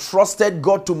 I trusted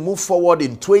God to move forward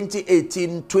in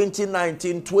 2018,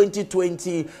 2019,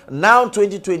 2020, now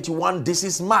 2021. This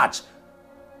is March.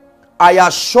 I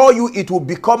assure you it will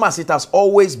become as it has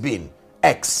always been,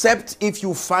 except if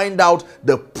you find out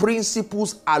the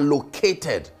principles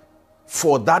allocated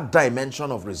for that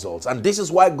dimension of results. And this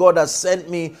is why God has sent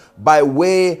me by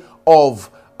way of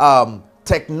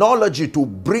technology to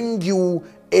bring you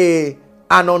an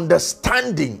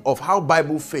understanding of how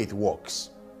Bible faith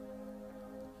works.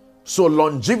 So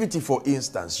longevity, for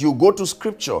instance, you go to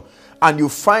scripture and you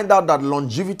find out that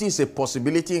longevity is a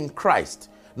possibility in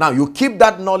Christ. Now you keep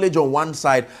that knowledge on one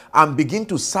side and begin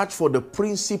to search for the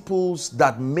principles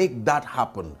that make that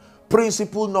happen.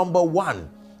 Principle number 1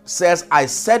 says, I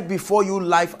set before you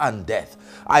life and death.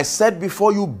 I set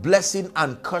before you blessing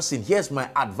and cursing. Here's my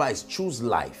advice: choose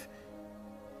life.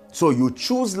 So you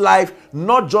choose life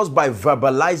not just by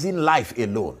verbalizing life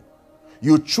alone.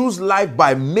 You choose life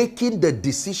by making the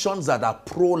decisions that are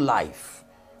pro-life.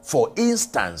 For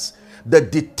instance, the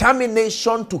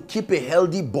determination to keep a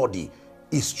healthy body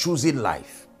is choosing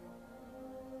life.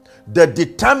 The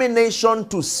determination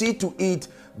to see to it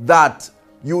that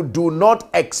you do not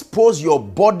expose your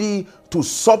body to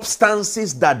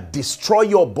substances that destroy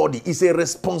your body is a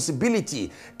responsibility,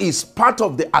 is part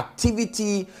of the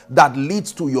activity that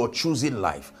leads to your choosing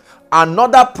life.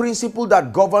 Another principle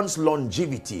that governs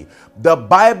longevity, the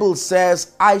Bible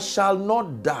says, I shall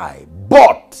not die,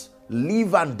 but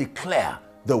live and declare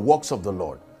the works of the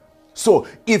Lord. So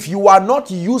if you are not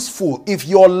useful, if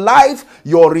your life,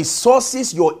 your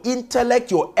resources, your intellect,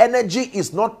 your energy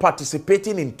is not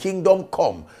participating in kingdom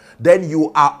come, then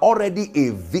you are already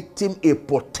a victim, a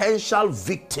potential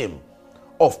victim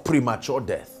of premature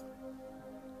death.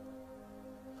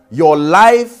 Your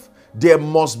life, there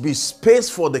must be space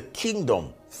for the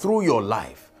kingdom through your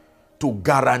life to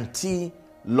guarantee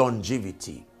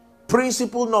longevity.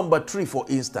 Principle number 3, for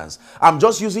instance, I'm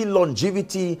just using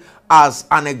longevity as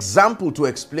an example to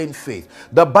explain faith.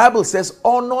 The Bible says,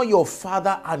 honor your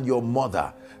father and your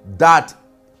mother, that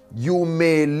you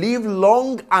may live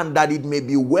long and that it may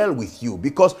be well with you.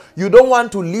 Because you don't want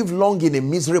to live long in a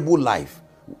miserable life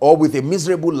or with a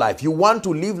miserable life. You want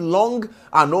to live long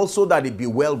and also that it be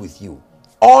well with you.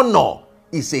 Honor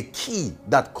is a key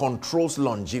that controls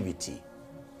longevity.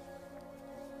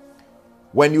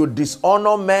 When you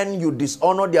dishonor men, you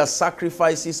dishonor their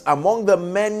sacrifices. Among the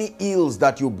many ills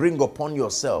that you bring upon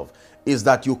yourself is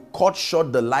that you cut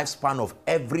short the lifespan of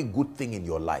every good thing in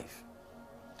your life.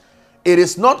 It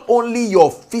is not only your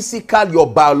physical, your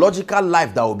biological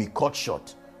life that will be cut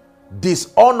short.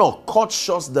 Dishonor cuts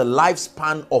short the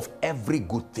lifespan of every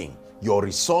good thing. Your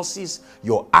resources,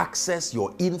 your access,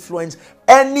 your influence,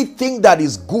 anything that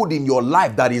is good in your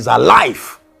life that is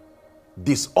alive,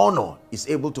 dishonor is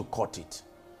able to cut it.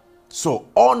 So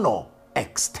honor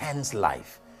extends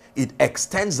life. It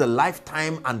extends the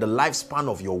lifetime and the lifespan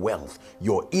of your wealth,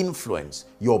 your influence,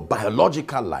 your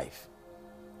biological life.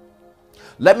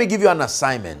 Let me give you an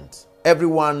assignment.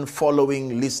 Everyone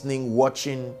following, listening,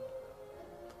 watching,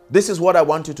 This is what I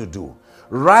want you to do.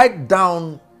 Write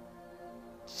down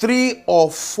 3 or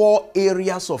 4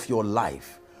 areas of your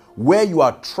life where you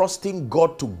are trusting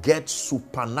God to get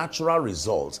supernatural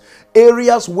results.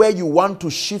 Areas where you want to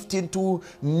shift into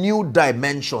new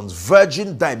dimensions,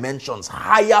 virgin dimensions,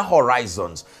 higher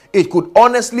horizons. It could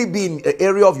honestly be in the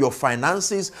area of your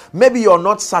finances. Maybe you're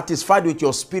not satisfied with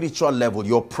your spiritual level,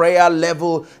 your prayer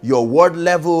level, your word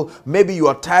level. Maybe you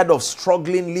are tired of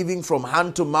struggling, living from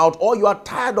hand to mouth, or you are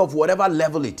tired of whatever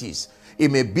level it is.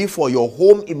 It may be for your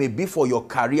home, it may be for your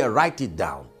career. Write it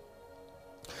down.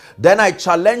 Then I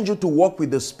challenge you to walk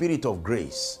with the Spirit of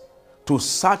grace, to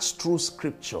search through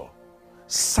Scripture.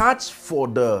 Search for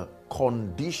the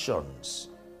conditions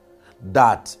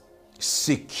that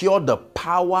secure the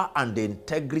power and the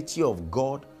integrity of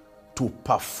God to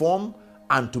perform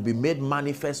and to be made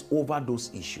manifest over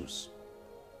those issues.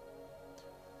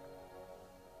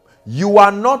 You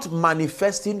are not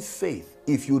manifesting faith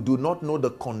if you do not know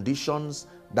the conditions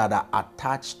that are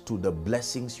attached to the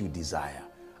blessings you desire.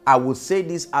 I will say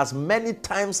this as many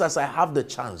times as I have the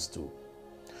chance to.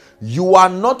 You are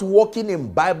not walking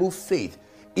in Bible faith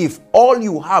if all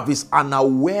you have is an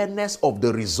awareness of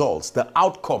the results, the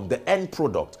outcome, the end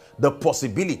product, the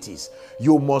possibilities.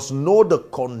 You must know the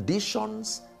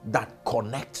conditions that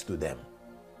connect to them.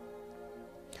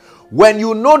 When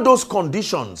you know those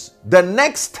conditions, the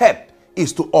next step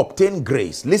is to obtain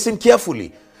grace. Listen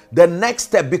carefully. The next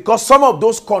step, because some of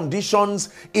those conditions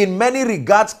in many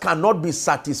regards cannot be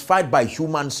satisfied by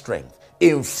human strength.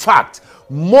 In fact,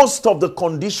 most of the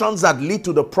conditions that lead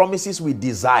to the promises we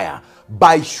desire,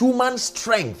 by human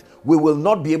strength, we will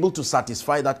not be able to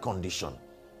satisfy that condition.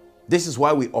 This is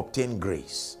why we obtain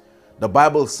grace. The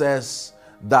Bible says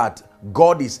that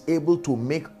God is able to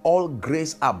make all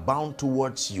grace abound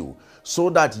towards you, so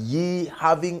that ye,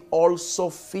 having all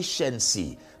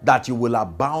sufficiency, that you will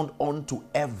abound unto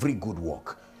every good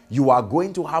work. You are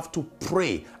going to have to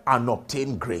pray and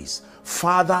obtain grace.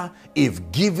 Father,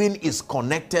 if giving is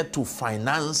connected to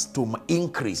finance, to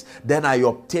increase, then I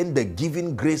obtain the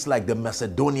giving grace like the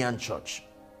Macedonian church.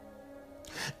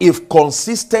 If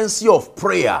consistency of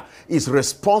prayer is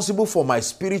responsible for my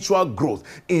spiritual growth,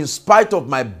 in spite of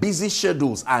my busy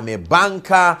schedules, I'm a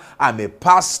banker, I'm a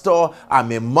pastor,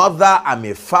 I'm a mother, I'm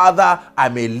a father,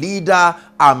 I'm a leader,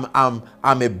 I'm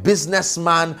a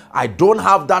businessman, I don't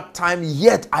have that time,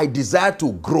 yet I desire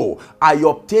to grow. I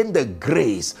obtain the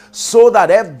grace so that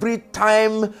every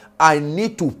time I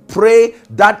need to pray,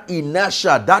 that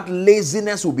inertia, that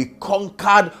laziness will be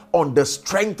conquered on the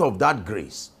strength of that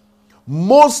grace.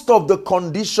 Most of the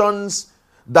conditions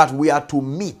that we are to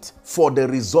meet for the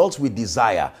results we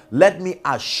desire, let me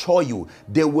assure you,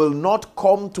 they will not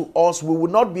come to us. We will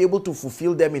not be able to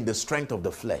fulfill them in the strength of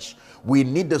the flesh. We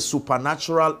need the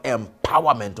supernatural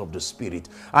empowerment of the Spirit.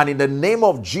 And in the name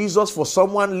of Jesus, for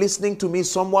someone listening to me,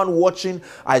 someone watching,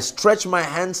 I stretch my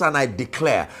hands and I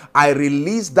declare, I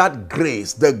release that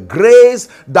grace, the grace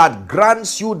that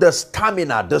grants you the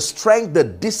stamina, the strength, the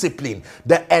discipline,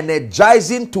 the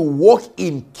energizing to walk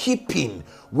in keeping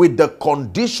with the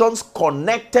conditions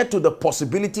connected to the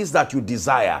possibilities that you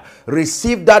desire.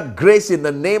 Receive that grace in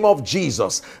the name of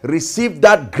Jesus. Receive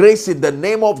that grace in the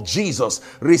name of Jesus.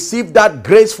 Receive that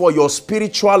grace for your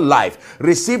spiritual life.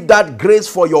 Receive that grace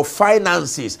for your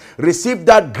finances. Receive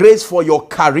that grace for your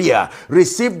career.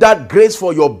 Receive that grace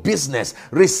for your business.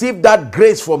 Receive that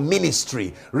grace for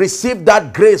ministry. Receive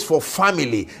that grace for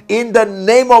family. In the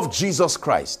name of Jesus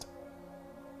Christ.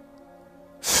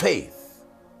 Faith.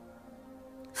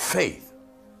 Faith.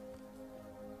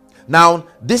 Now,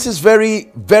 this is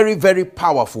very, very, very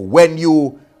powerful. When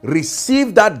you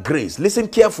receive that grace, listen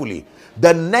carefully.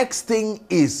 The next thing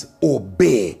is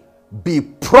obey. Be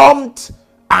prompt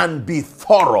and be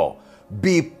thorough.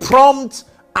 Be prompt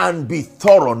and be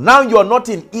thorough. Now you're not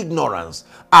in ignorance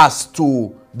as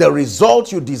to the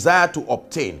result you desire to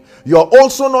obtain. You're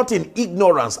also not in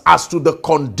ignorance as to the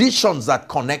conditions that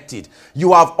connect it.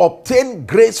 You have obtained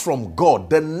grace from God.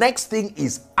 The next thing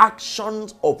is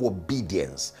actions of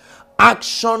obedience.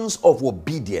 Actions of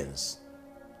obedience.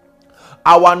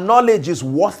 Our knowledge is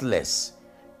worthless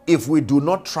if we do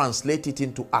not translate it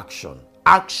into action.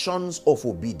 Actions of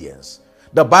obedience.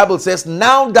 The Bible says,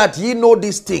 now that ye know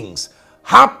these things,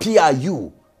 happy are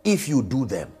you if you do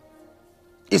them.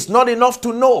 It's not enough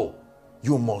to know.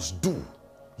 You must do.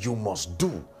 You must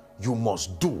do. You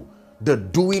must do. The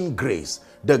doing grace.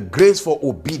 The grace for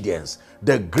obedience.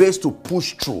 The grace to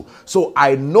push through. So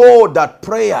I know that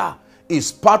prayer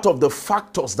is part of the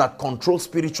factors that control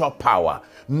spiritual power.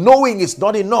 Knowing is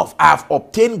not enough. I have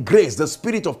obtained grace, the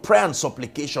spirit of prayer and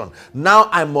supplication. Now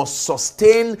I must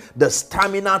sustain the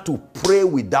stamina to pray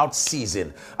without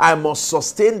ceasing. I must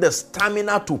sustain the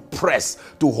stamina to press,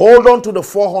 to hold on to the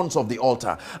four horns of the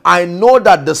altar. I know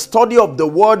that the study of the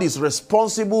word is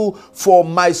responsible for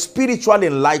my spiritual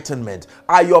enlightenment.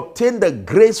 I obtain the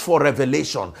grace for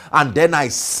revelation, and then I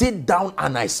sit down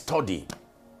and I study.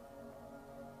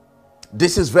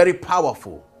 This is very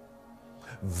powerful.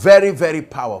 Very, very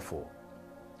powerful.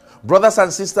 Brothers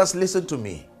and sisters, listen to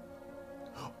me.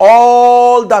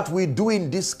 All that we do in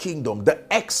this kingdom, the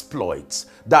exploits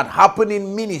that happen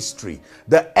in ministry,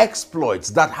 the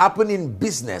exploits that happen in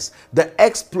business, the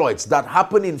exploits that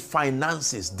happen in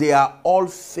finances, they are all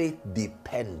faith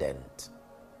dependent.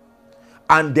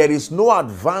 And there is no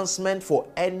advancement for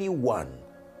anyone,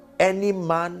 any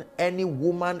man, any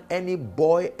woman, any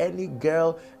boy, any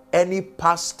girl, any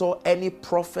pastor, any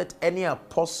prophet, any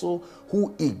apostle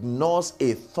who ignores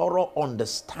a thorough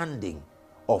understanding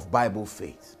of Bible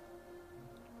faith.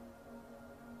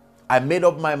 I made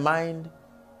up my mind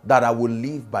that I will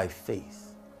live by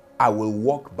faith. I will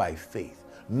walk by faith,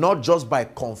 not just by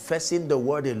confessing the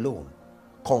word alone.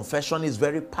 Confession is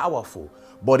very powerful,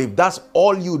 but if that's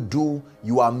all you do,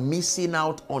 you are missing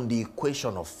out on the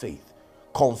equation of faith.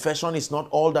 Confession is not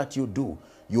all that you do.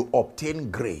 You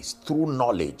obtain grace through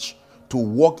knowledge to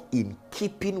walk in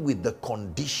keeping with the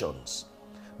conditions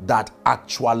that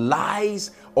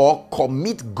actualize or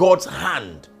commit God's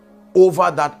hand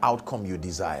over that outcome you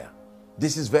desire.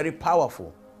 This is very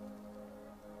powerful.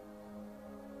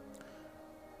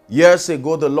 Years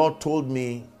ago, the Lord told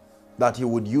me that he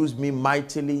would use me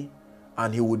mightily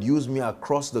and he would use me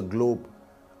across the globe,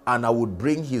 and I would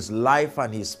bring his life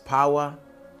and his power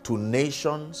to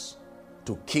nations,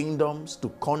 to kingdoms, to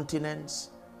continents,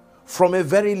 from a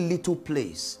very little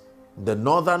place, the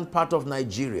northern part of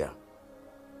Nigeria.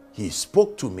 He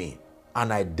spoke to me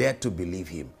and I dared to believe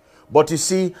him. But you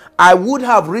see, I would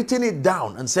have written it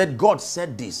down and said, God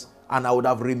said this, and I would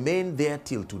have remained there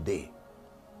till today.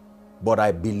 But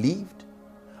I believed.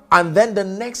 And then the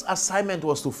next assignment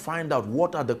was to find out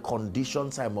what are the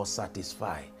conditions I must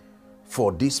satisfy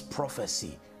for this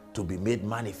prophecy to be made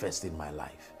manifest in my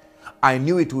life. I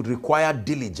knew it would require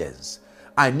diligence.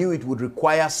 I knew it would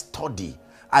require study.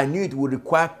 I knew it would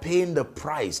require paying the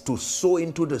price to sow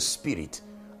into the Spirit.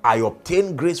 I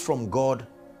obtained grace from God,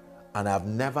 and I have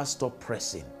never stopped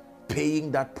pressing,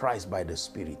 paying that price by the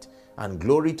Spirit. And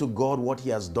glory to God, what he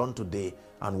has done today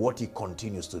and what he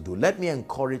continues to do. Let me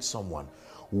encourage someone.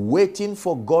 Waiting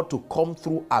for God to come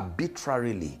through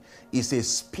arbitrarily is a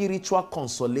spiritual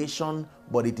consolation,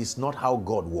 but it is not how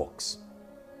God works.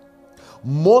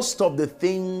 Most of the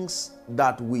things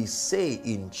that we say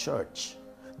in church,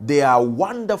 they are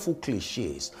wonderful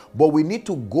cliches, but we need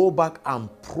to go back and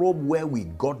probe where we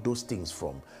got those things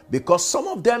from, because some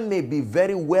of them may be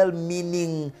very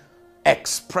well-meaning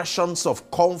expressions of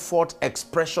comfort,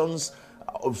 expressions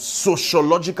of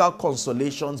sociological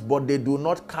consolations, but they do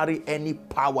not carry any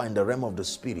power in the realm of the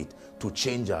Spirit to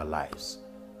change our lives.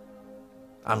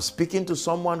 I'm speaking to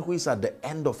someone who is at the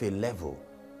end of a level.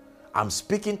 I'm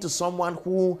speaking to someone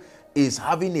who is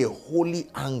having a holy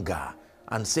anger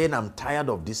and saying, I'm tired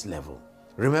of this level.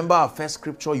 Remember our first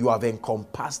scripture, you have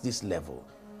encompassed this level.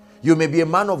 You may be a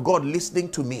man of God listening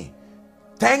to me.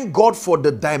 Thank God for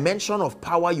the dimension of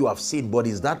power you have seen, but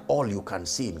is that all you can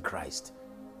see in Christ?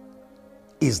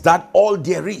 Is that all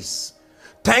there is?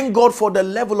 Thank God for the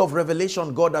level of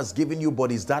revelation God has given you,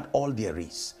 but is that all there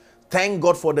is? Thank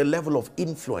God for the level of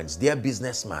influence, dear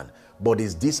businessman, but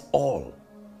is this all?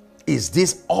 Is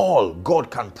this all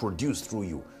God can produce through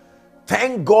you?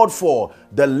 Thank God for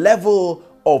the level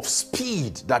of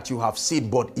speed that you have seen,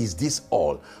 but is this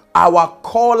all? Our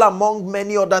call, among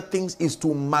many other things, is to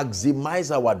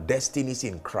maximize our destinies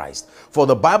in Christ. For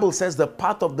the Bible says the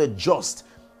path of the just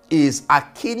is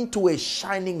akin to a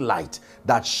shining light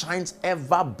that shines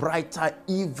ever brighter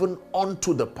even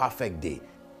unto the perfect day.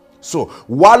 So,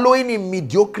 wallowing in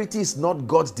mediocrity is not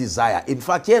God's desire. In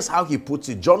fact, here's how he puts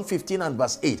it. John 15 and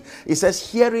verse 8. It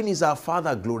says, herein is our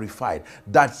Father glorified,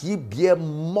 that ye bear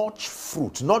much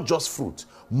fruit. Not just fruit,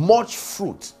 much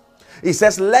fruit. It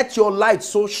says, let your light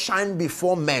so shine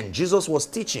before men. Jesus was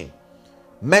teaching,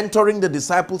 mentoring the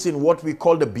disciples in what we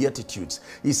call the Beatitudes.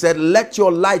 He said, let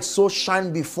your light so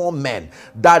shine before men,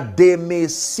 that they may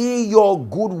see your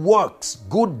good works,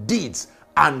 good deeds,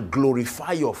 and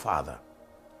glorify your Father.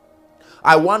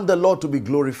 I want the Lord to be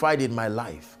glorified in my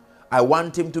life. I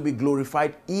want him to be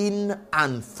glorified in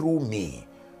and through me.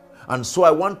 And so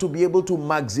I want to be able to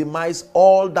maximize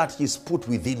all that he's put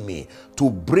within me, to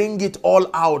bring it all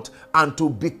out and to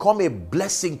become a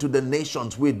blessing to the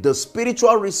nations with the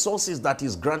spiritual resources that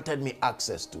he's granted me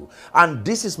access to. And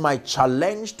this is my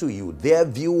challenge to you, dear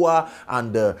viewer,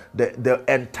 and the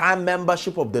entire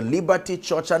membership of the Liberty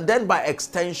Church, and then by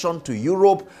extension to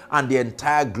Europe and the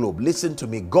entire globe. Listen to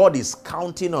me. God is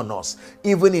counting on us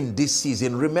even in this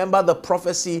season. Remember the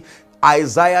prophecy,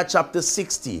 Isaiah chapter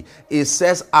 60, it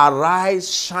says,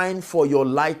 arise, shine, for your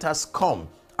light has come.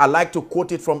 I like to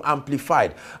quote it from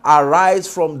Amplified. Arise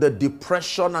from the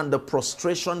depression and the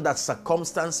prostration that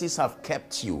circumstances have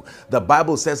kept you. The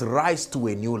Bible says, rise to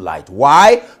a new light.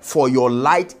 Why? For your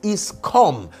light is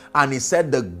come. And he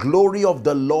said, the glory of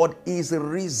the Lord is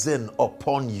risen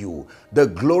upon you. The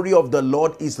glory of the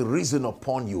Lord is risen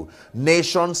upon you.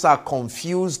 Nations are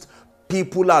confused.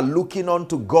 People are looking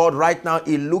unto God right now.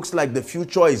 It looks like the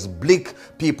future is bleak.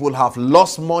 People have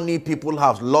lost money. People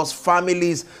have lost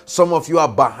families. Some of you are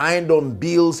behind on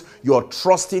bills. You're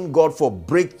trusting God for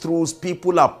breakthroughs.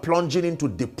 People are plunging into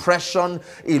depression.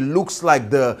 It looks like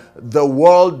the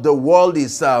world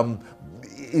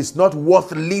is not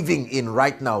worth living in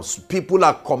right now. People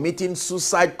are committing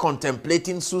suicide,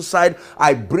 contemplating suicide.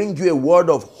 I bring you a word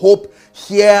of hope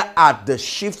here at the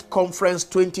Shift Conference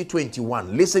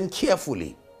 2021. Listen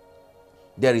carefully.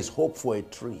 There is hope for a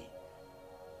tree,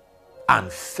 and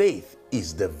faith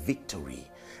is the victory.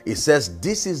 It says,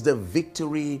 this is the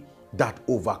victory that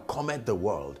overcometh the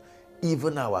world,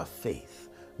 even our faith,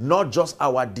 not just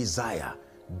our desire.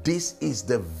 This is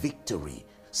the victory.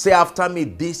 Say after me,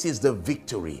 this is the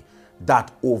victory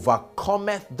that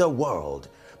overcometh the world.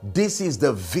 This is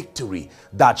the victory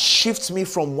that shifts me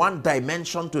from one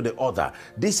dimension to the other.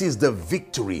 This is the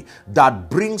victory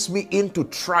that brings me into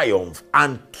triumph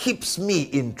and keeps me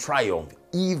in triumph,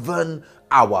 even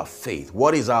our faith.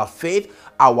 What is our faith?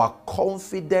 Our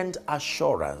confident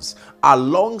assurance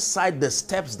alongside the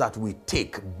steps that we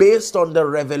take based on the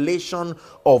revelation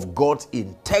of God's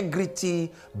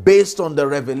integrity, based on the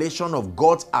revelation of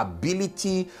God's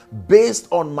ability, based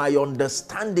on my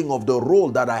understanding of the role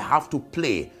that I have to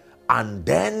play, and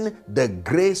then the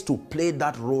grace to play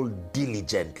that role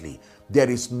diligently. There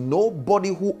is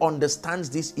nobody who understands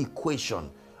this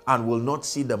equation and will not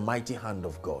see the mighty hand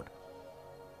of God.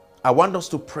 I want us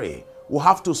to pray. We'll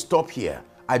have to stop here.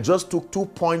 I just took 2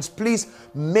 points. Please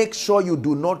make sure you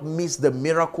do not miss the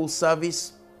miracle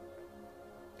service.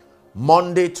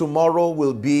 Monday, tomorrow,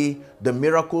 will be the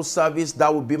miracle service.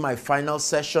 That will be my final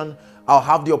session. I'll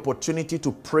have the opportunity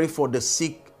to pray for the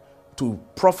sick, to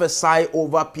prophesy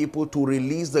over people, to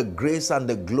release the grace and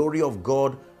the glory of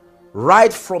God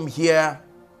right from here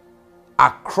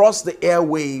across the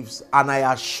airwaves. And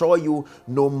I assure you,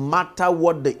 no matter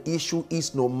what the issue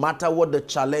is, no matter what the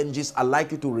challenge is, I'd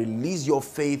like you to release your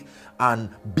faith and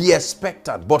be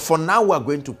expectant. But for now, we're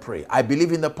going to pray. I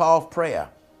believe in the power of prayer.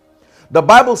 The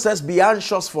Bible says, be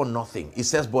anxious for nothing. It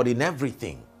says, but in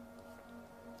everything,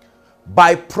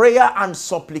 by prayer and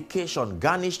supplication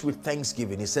garnished with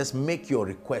thanksgiving, it says, make your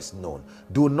request known.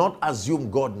 Do not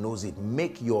assume God knows it.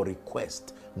 Make your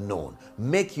request known.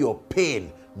 Make your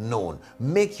pain known.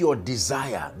 Make your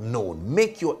desire known.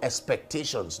 Make your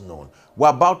expectations known. We're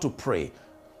about to pray.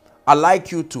 I'd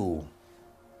like you to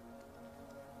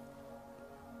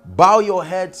bow your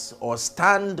heads or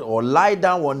stand or lie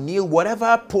down or kneel,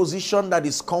 whatever position that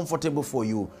is comfortable for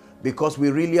you, because we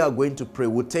really are going to pray.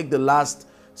 We'll take the last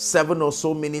 7 or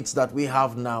so minutes that we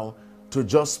have now to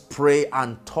just pray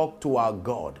and talk to our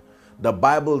God. The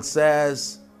Bible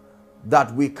says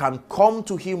that we can come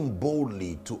to him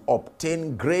boldly to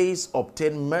obtain grace,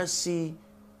 obtain mercy,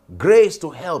 grace to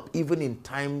help even in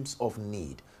times of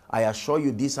need. I assure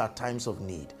you, these are times of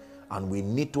need, and we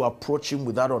need to approach him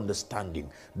with that understanding.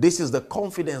 This is the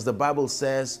confidence the Bible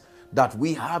says that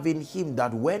we have in him,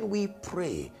 that when we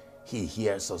pray, he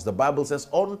hears us. The Bible says,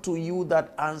 unto you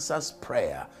that answers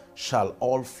prayer shall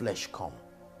all flesh come.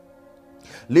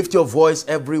 Lift your voice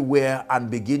everywhere and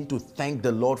begin to thank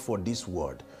the Lord for this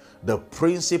word. The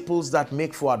principles that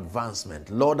make for advancement.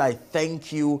 Lord, I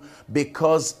thank you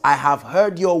because I have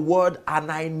heard your word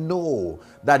and I know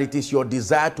that it is your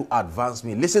desire to advance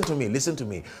me. Listen to me, listen to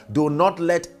me. Do not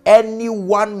let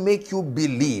anyone make you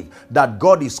believe that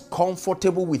God is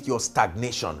comfortable with your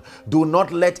stagnation. Do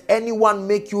not let anyone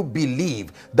make you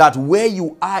believe that where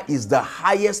you are is the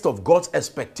highest of God's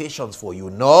expectations for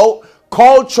you. No,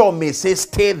 culture may say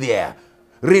stay there.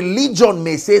 Religion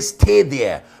may say stay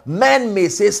there. Men may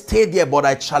say stay there, but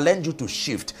I challenge you to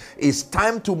shift. It's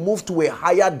time to move to a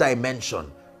higher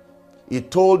dimension. He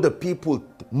told the people,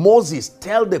 Moses,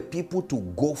 tell the people to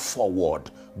go forward.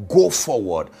 Go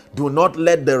forward. Do not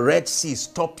let the Red Sea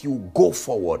stop you. Go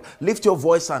forward. Lift your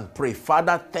voice and pray.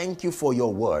 Father, thank you for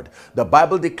your word. The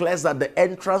Bible declares that the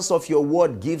entrance of your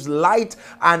word gives light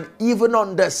and even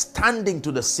understanding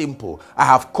to the simple. I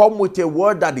have come with a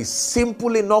word that is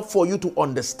simple enough for you to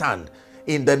understand.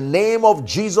 In the name of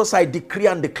Jesus, I decree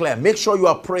and declare. Make sure you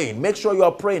are praying. Make sure you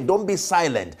are praying. Don't be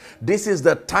silent. This is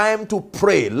the time to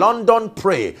pray. London,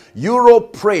 pray.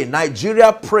 Europe, pray.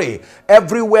 Nigeria, pray.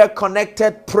 Everywhere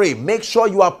connected, pray. Make sure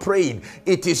you are praying.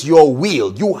 It is your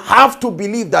will. You have to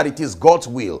believe that it is God's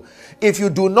will. If you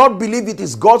do not believe it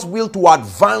is God's will to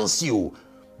advance you,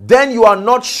 then you are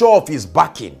not sure of his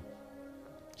backing.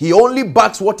 He only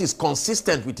backs what is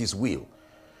consistent with his will.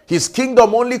 His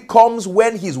kingdom only comes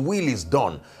when his will is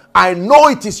done. I know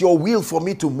it is your will for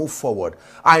me to move forward.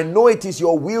 I know it is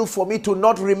your will for me to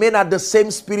not remain at the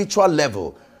same spiritual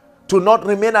level, to not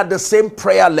remain at the same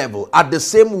prayer level, at the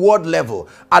same word level,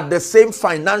 at the same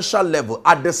financial level,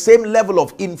 at the same level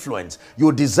of influence.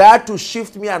 You desire to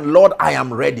shift me, and Lord, I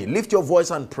am ready. Lift your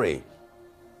voice and pray.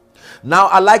 Now,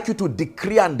 I'd like you to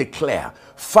decree and declare,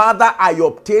 Father, I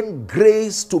obtain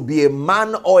grace to be a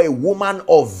man or a woman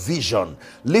of vision.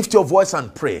 Lift your voice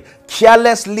and pray.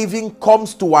 Careless living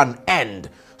comes to an end.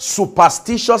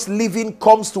 Superstitious living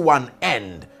comes to an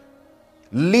end.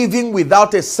 Living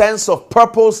without a sense of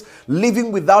purpose,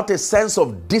 living without a sense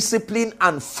of discipline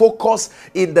and focus,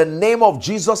 in the name of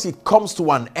Jesus, it comes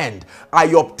to an end. I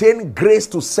obtain grace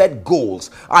to set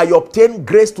goals. I obtain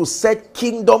grace to set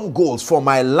kingdom goals for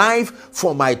my life,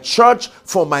 for my church,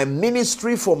 for my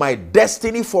ministry, for my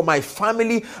destiny, for my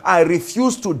family. I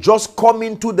refuse to just come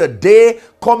into the day,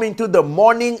 come into the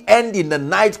morning, end in the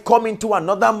night, come into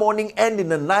another morning, end in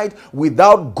the night,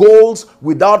 without goals,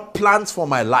 without plans for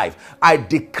my life. I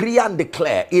decree and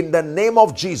declare in the name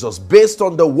of Jesus, based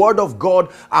on the word of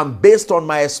God and based on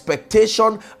my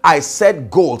expectation, I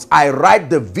set goals. I write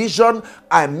the vision.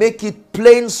 I make it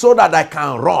plain so that I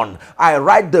can run. I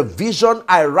write the vision,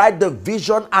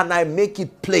 and I make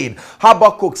it plain.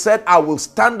 Habakkuk said, I will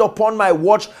stand upon my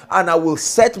watch and I will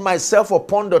set myself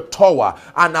upon the tower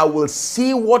and I will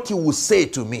see what you will say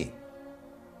to me.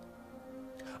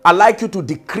 I'd like you to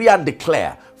decree and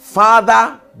declare,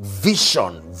 Father,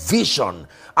 vision.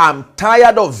 I'm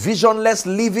tired of visionless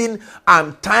living.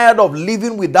 I'm tired of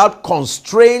living without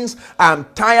constraints. I'm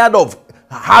tired of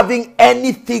having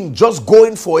anything, just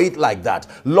going for it like that.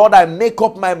 Lord, I make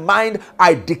up my mind.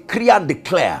 I decree and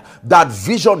declare that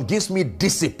vision gives me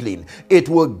discipline. It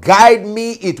will guide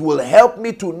me. It will help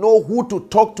me to know who to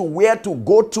talk to, where to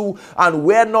go to, and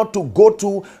where not to go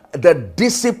to. The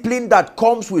discipline that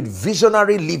comes with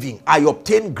visionary living, I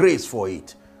obtain grace for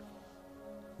it.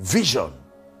 Vision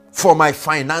for my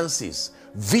finances,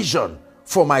 vision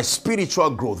for my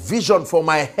spiritual growth, vision for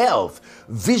my health,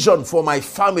 vision for my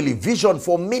family, vision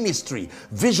for ministry,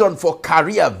 vision for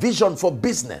career, vision for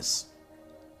business.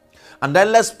 And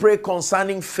then let's pray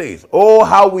concerning faith. Oh,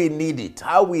 how we need it,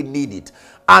 how we need it.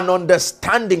 An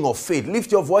understanding of faith.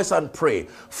 Lift your voice and pray.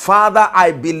 Father,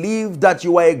 I believe that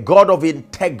you are a God of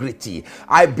integrity.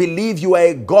 I believe you are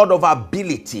a God of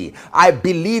ability. I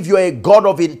believe you are a God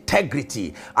of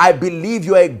integrity. I believe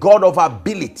you are a God of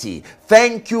ability.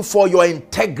 Thank you for your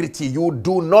integrity. You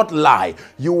do not lie.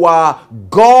 You are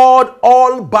God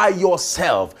all by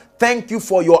yourself. Thank you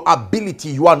for your ability.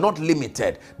 You are not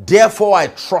limited. Therefore, I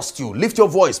trust you. Lift your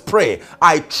voice. Pray.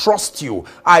 I trust you.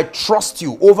 I trust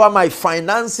you over my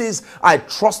finances. I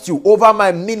trust you over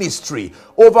my ministry,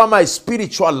 over my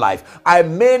spiritual life. I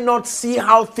may not see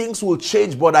how things will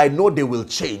change, but I know they will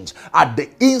change at the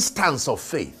instance of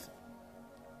faith.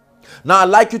 Now, I'd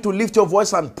like you to lift your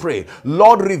voice and pray.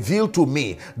 Lord, reveal to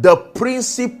me the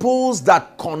principles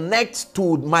that connect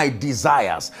to my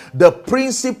desires, the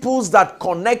principles that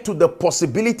connect to the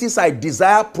possibilities I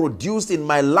desire produced in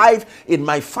my life, in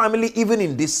my family, even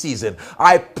in this season.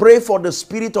 I pray for the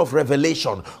spirit of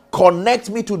revelation. Connect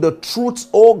me to the truths,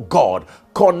 oh God.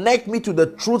 Connect me to the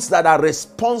truths that are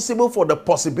responsible for the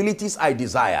possibilities I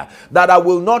desire, that I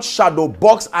will not shadow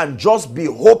box and just be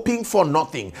hoping for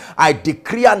nothing. I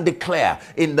decree and declare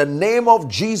in the name of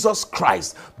Jesus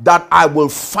Christ that I will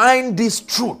find these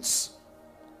truths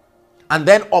and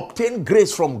then obtain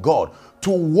grace from God to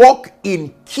walk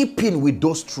in keeping with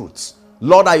those truths.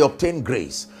 Lord, I obtain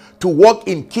grace to walk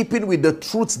in keeping with the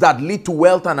truths that lead to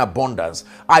wealth and abundance.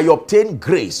 I obtain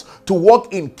grace to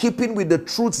walk in keeping with the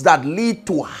truths that lead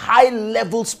to high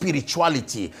level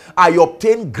spirituality. I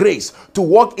obtain grace to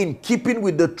walk in keeping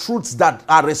with the truths that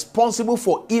are responsible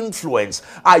for influence.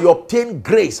 I obtain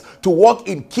grace to walk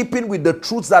in keeping with the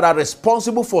truths that are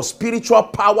responsible for spiritual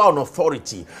power and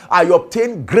authority. I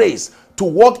obtain grace to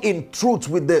walk in truth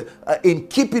with in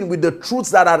keeping with the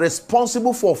truths that are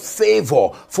responsible for favor,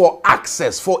 for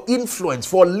access, for influence,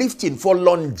 for lifting, for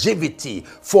longevity,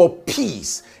 for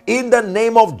peace, in the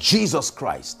name of Jesus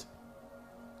Christ.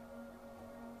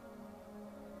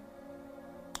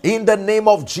 In the name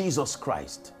of Jesus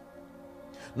Christ.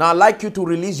 Now I'd like you to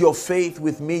release your faith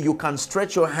with me. You can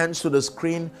stretch your hands to the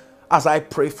screen as I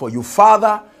pray for you.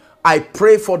 Father, I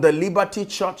pray for the Liberty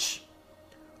Church.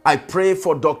 I pray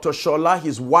for Dr. Shola,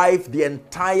 his wife, the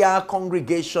entire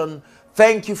congregation.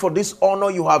 Thank you for this honor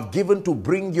you have given to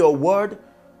bring your word,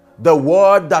 the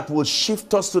word that will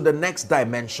shift us to the next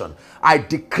dimension. I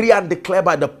decree and declare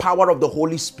by the power of the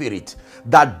Holy Spirit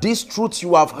that these truths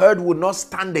you have heard will not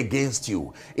stand against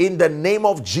you. In the name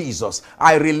of Jesus,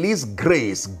 I release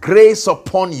grace, grace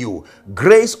upon you,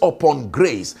 grace upon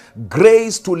grace,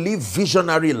 grace to live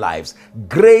visionary lives,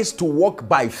 grace to walk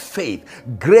by faith,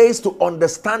 grace to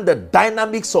understand the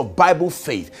dynamics of Bible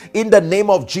faith. In the name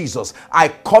of Jesus, I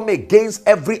come against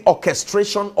every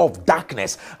orchestration of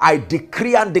darkness. I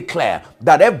decree and declare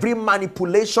that every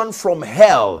manipulation from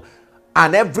hell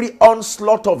and every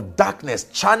onslaught of darkness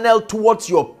channeled towards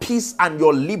your peace and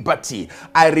your liberty,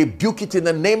 I rebuke it in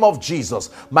the name of Jesus.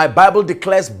 My Bible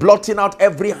declares, blotting out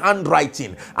every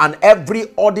handwriting and every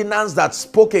ordinance that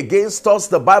spoke against us.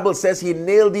 The Bible says he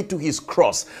nailed it to his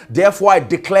cross. Therefore I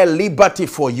declare liberty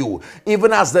for you.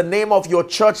 Even as the name of your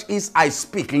church is, I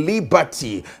speak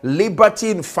liberty.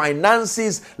 Liberty in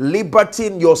finances, liberty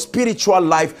in your spiritual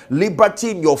life,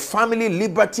 liberty in your family,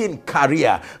 liberty in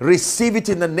career. Receive it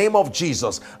in the name of Jesus.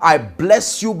 I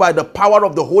bless you by the power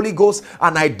of the Holy Ghost,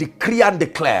 and I decree and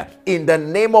declare in the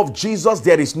name of Jesus,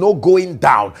 there is no going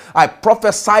down. I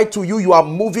prophesy to you, you are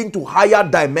moving to higher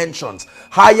dimensions,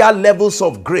 higher levels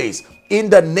of grace. In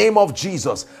the name of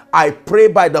Jesus, I pray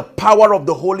by the power of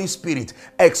the Holy Spirit,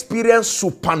 experience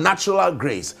supernatural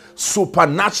grace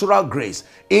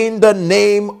in the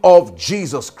name of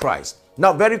Jesus Christ.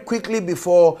 Now, very quickly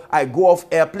before I go off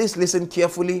air, please listen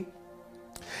carefully.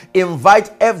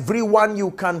 Invite everyone you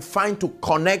can find to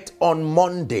connect on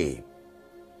Monday.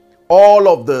 All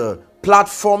of the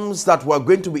platforms that we're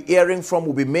going to be hearing from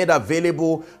will be made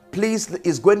available. Please,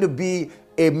 it's going to be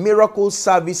a miracle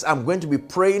service. I'm going to be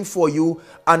praying for you.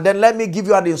 And then let me give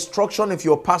you an instruction, if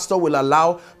your pastor will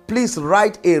allow. Please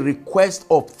write a request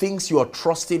of things you are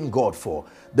trusting God for.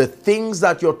 The things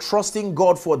that you're trusting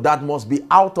God for that must be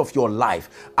out of your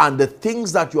life, and the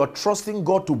things that you are trusting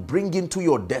God to bring into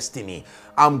your destiny.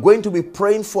 I'm going to be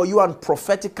praying for you and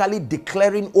prophetically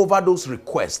declaring over those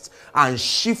requests and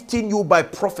shifting you by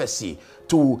prophecy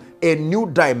to a new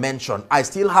dimension. I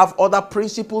still have other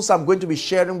principles I'm going to be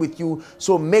sharing with you,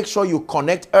 so make sure you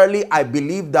connect early. I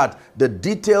believe that the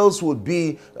details will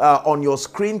be on your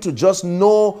screen to just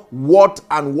know what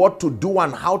to do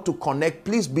and how to connect.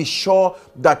 Please be sure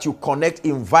that you connect.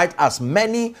 Invite as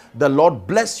many. The Lord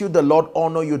bless you. The Lord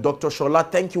honor you. Dr.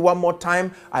 Shola, thank you one more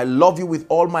time. I love you with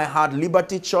all my heart.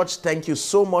 Liberty Church, thank you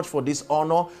so much for this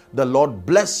honor. The Lord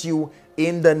bless you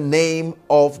in the name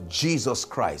of Jesus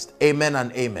Christ. Amen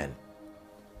and amen.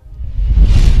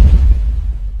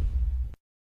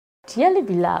 Dearly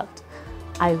beloved,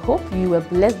 I hope you were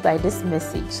blessed by this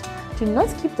message. Do not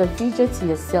keep the video to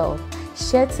yourself.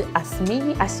 Share to as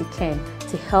many as you can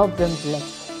to help them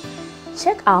bless.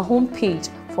 Check our homepage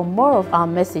for more of our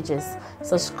messages.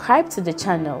 Subscribe to the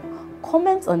channel,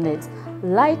 comment on it,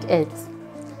 like it.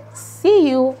 See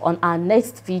you on our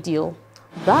next video.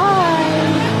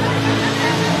 Bye.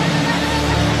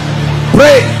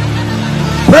 Pray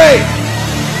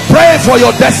for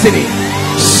your destiny.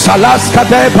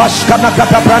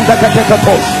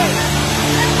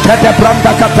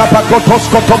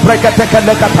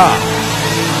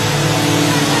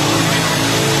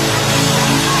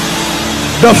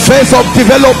 The phase of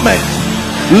development.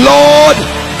 Lord,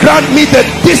 grant me the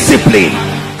discipline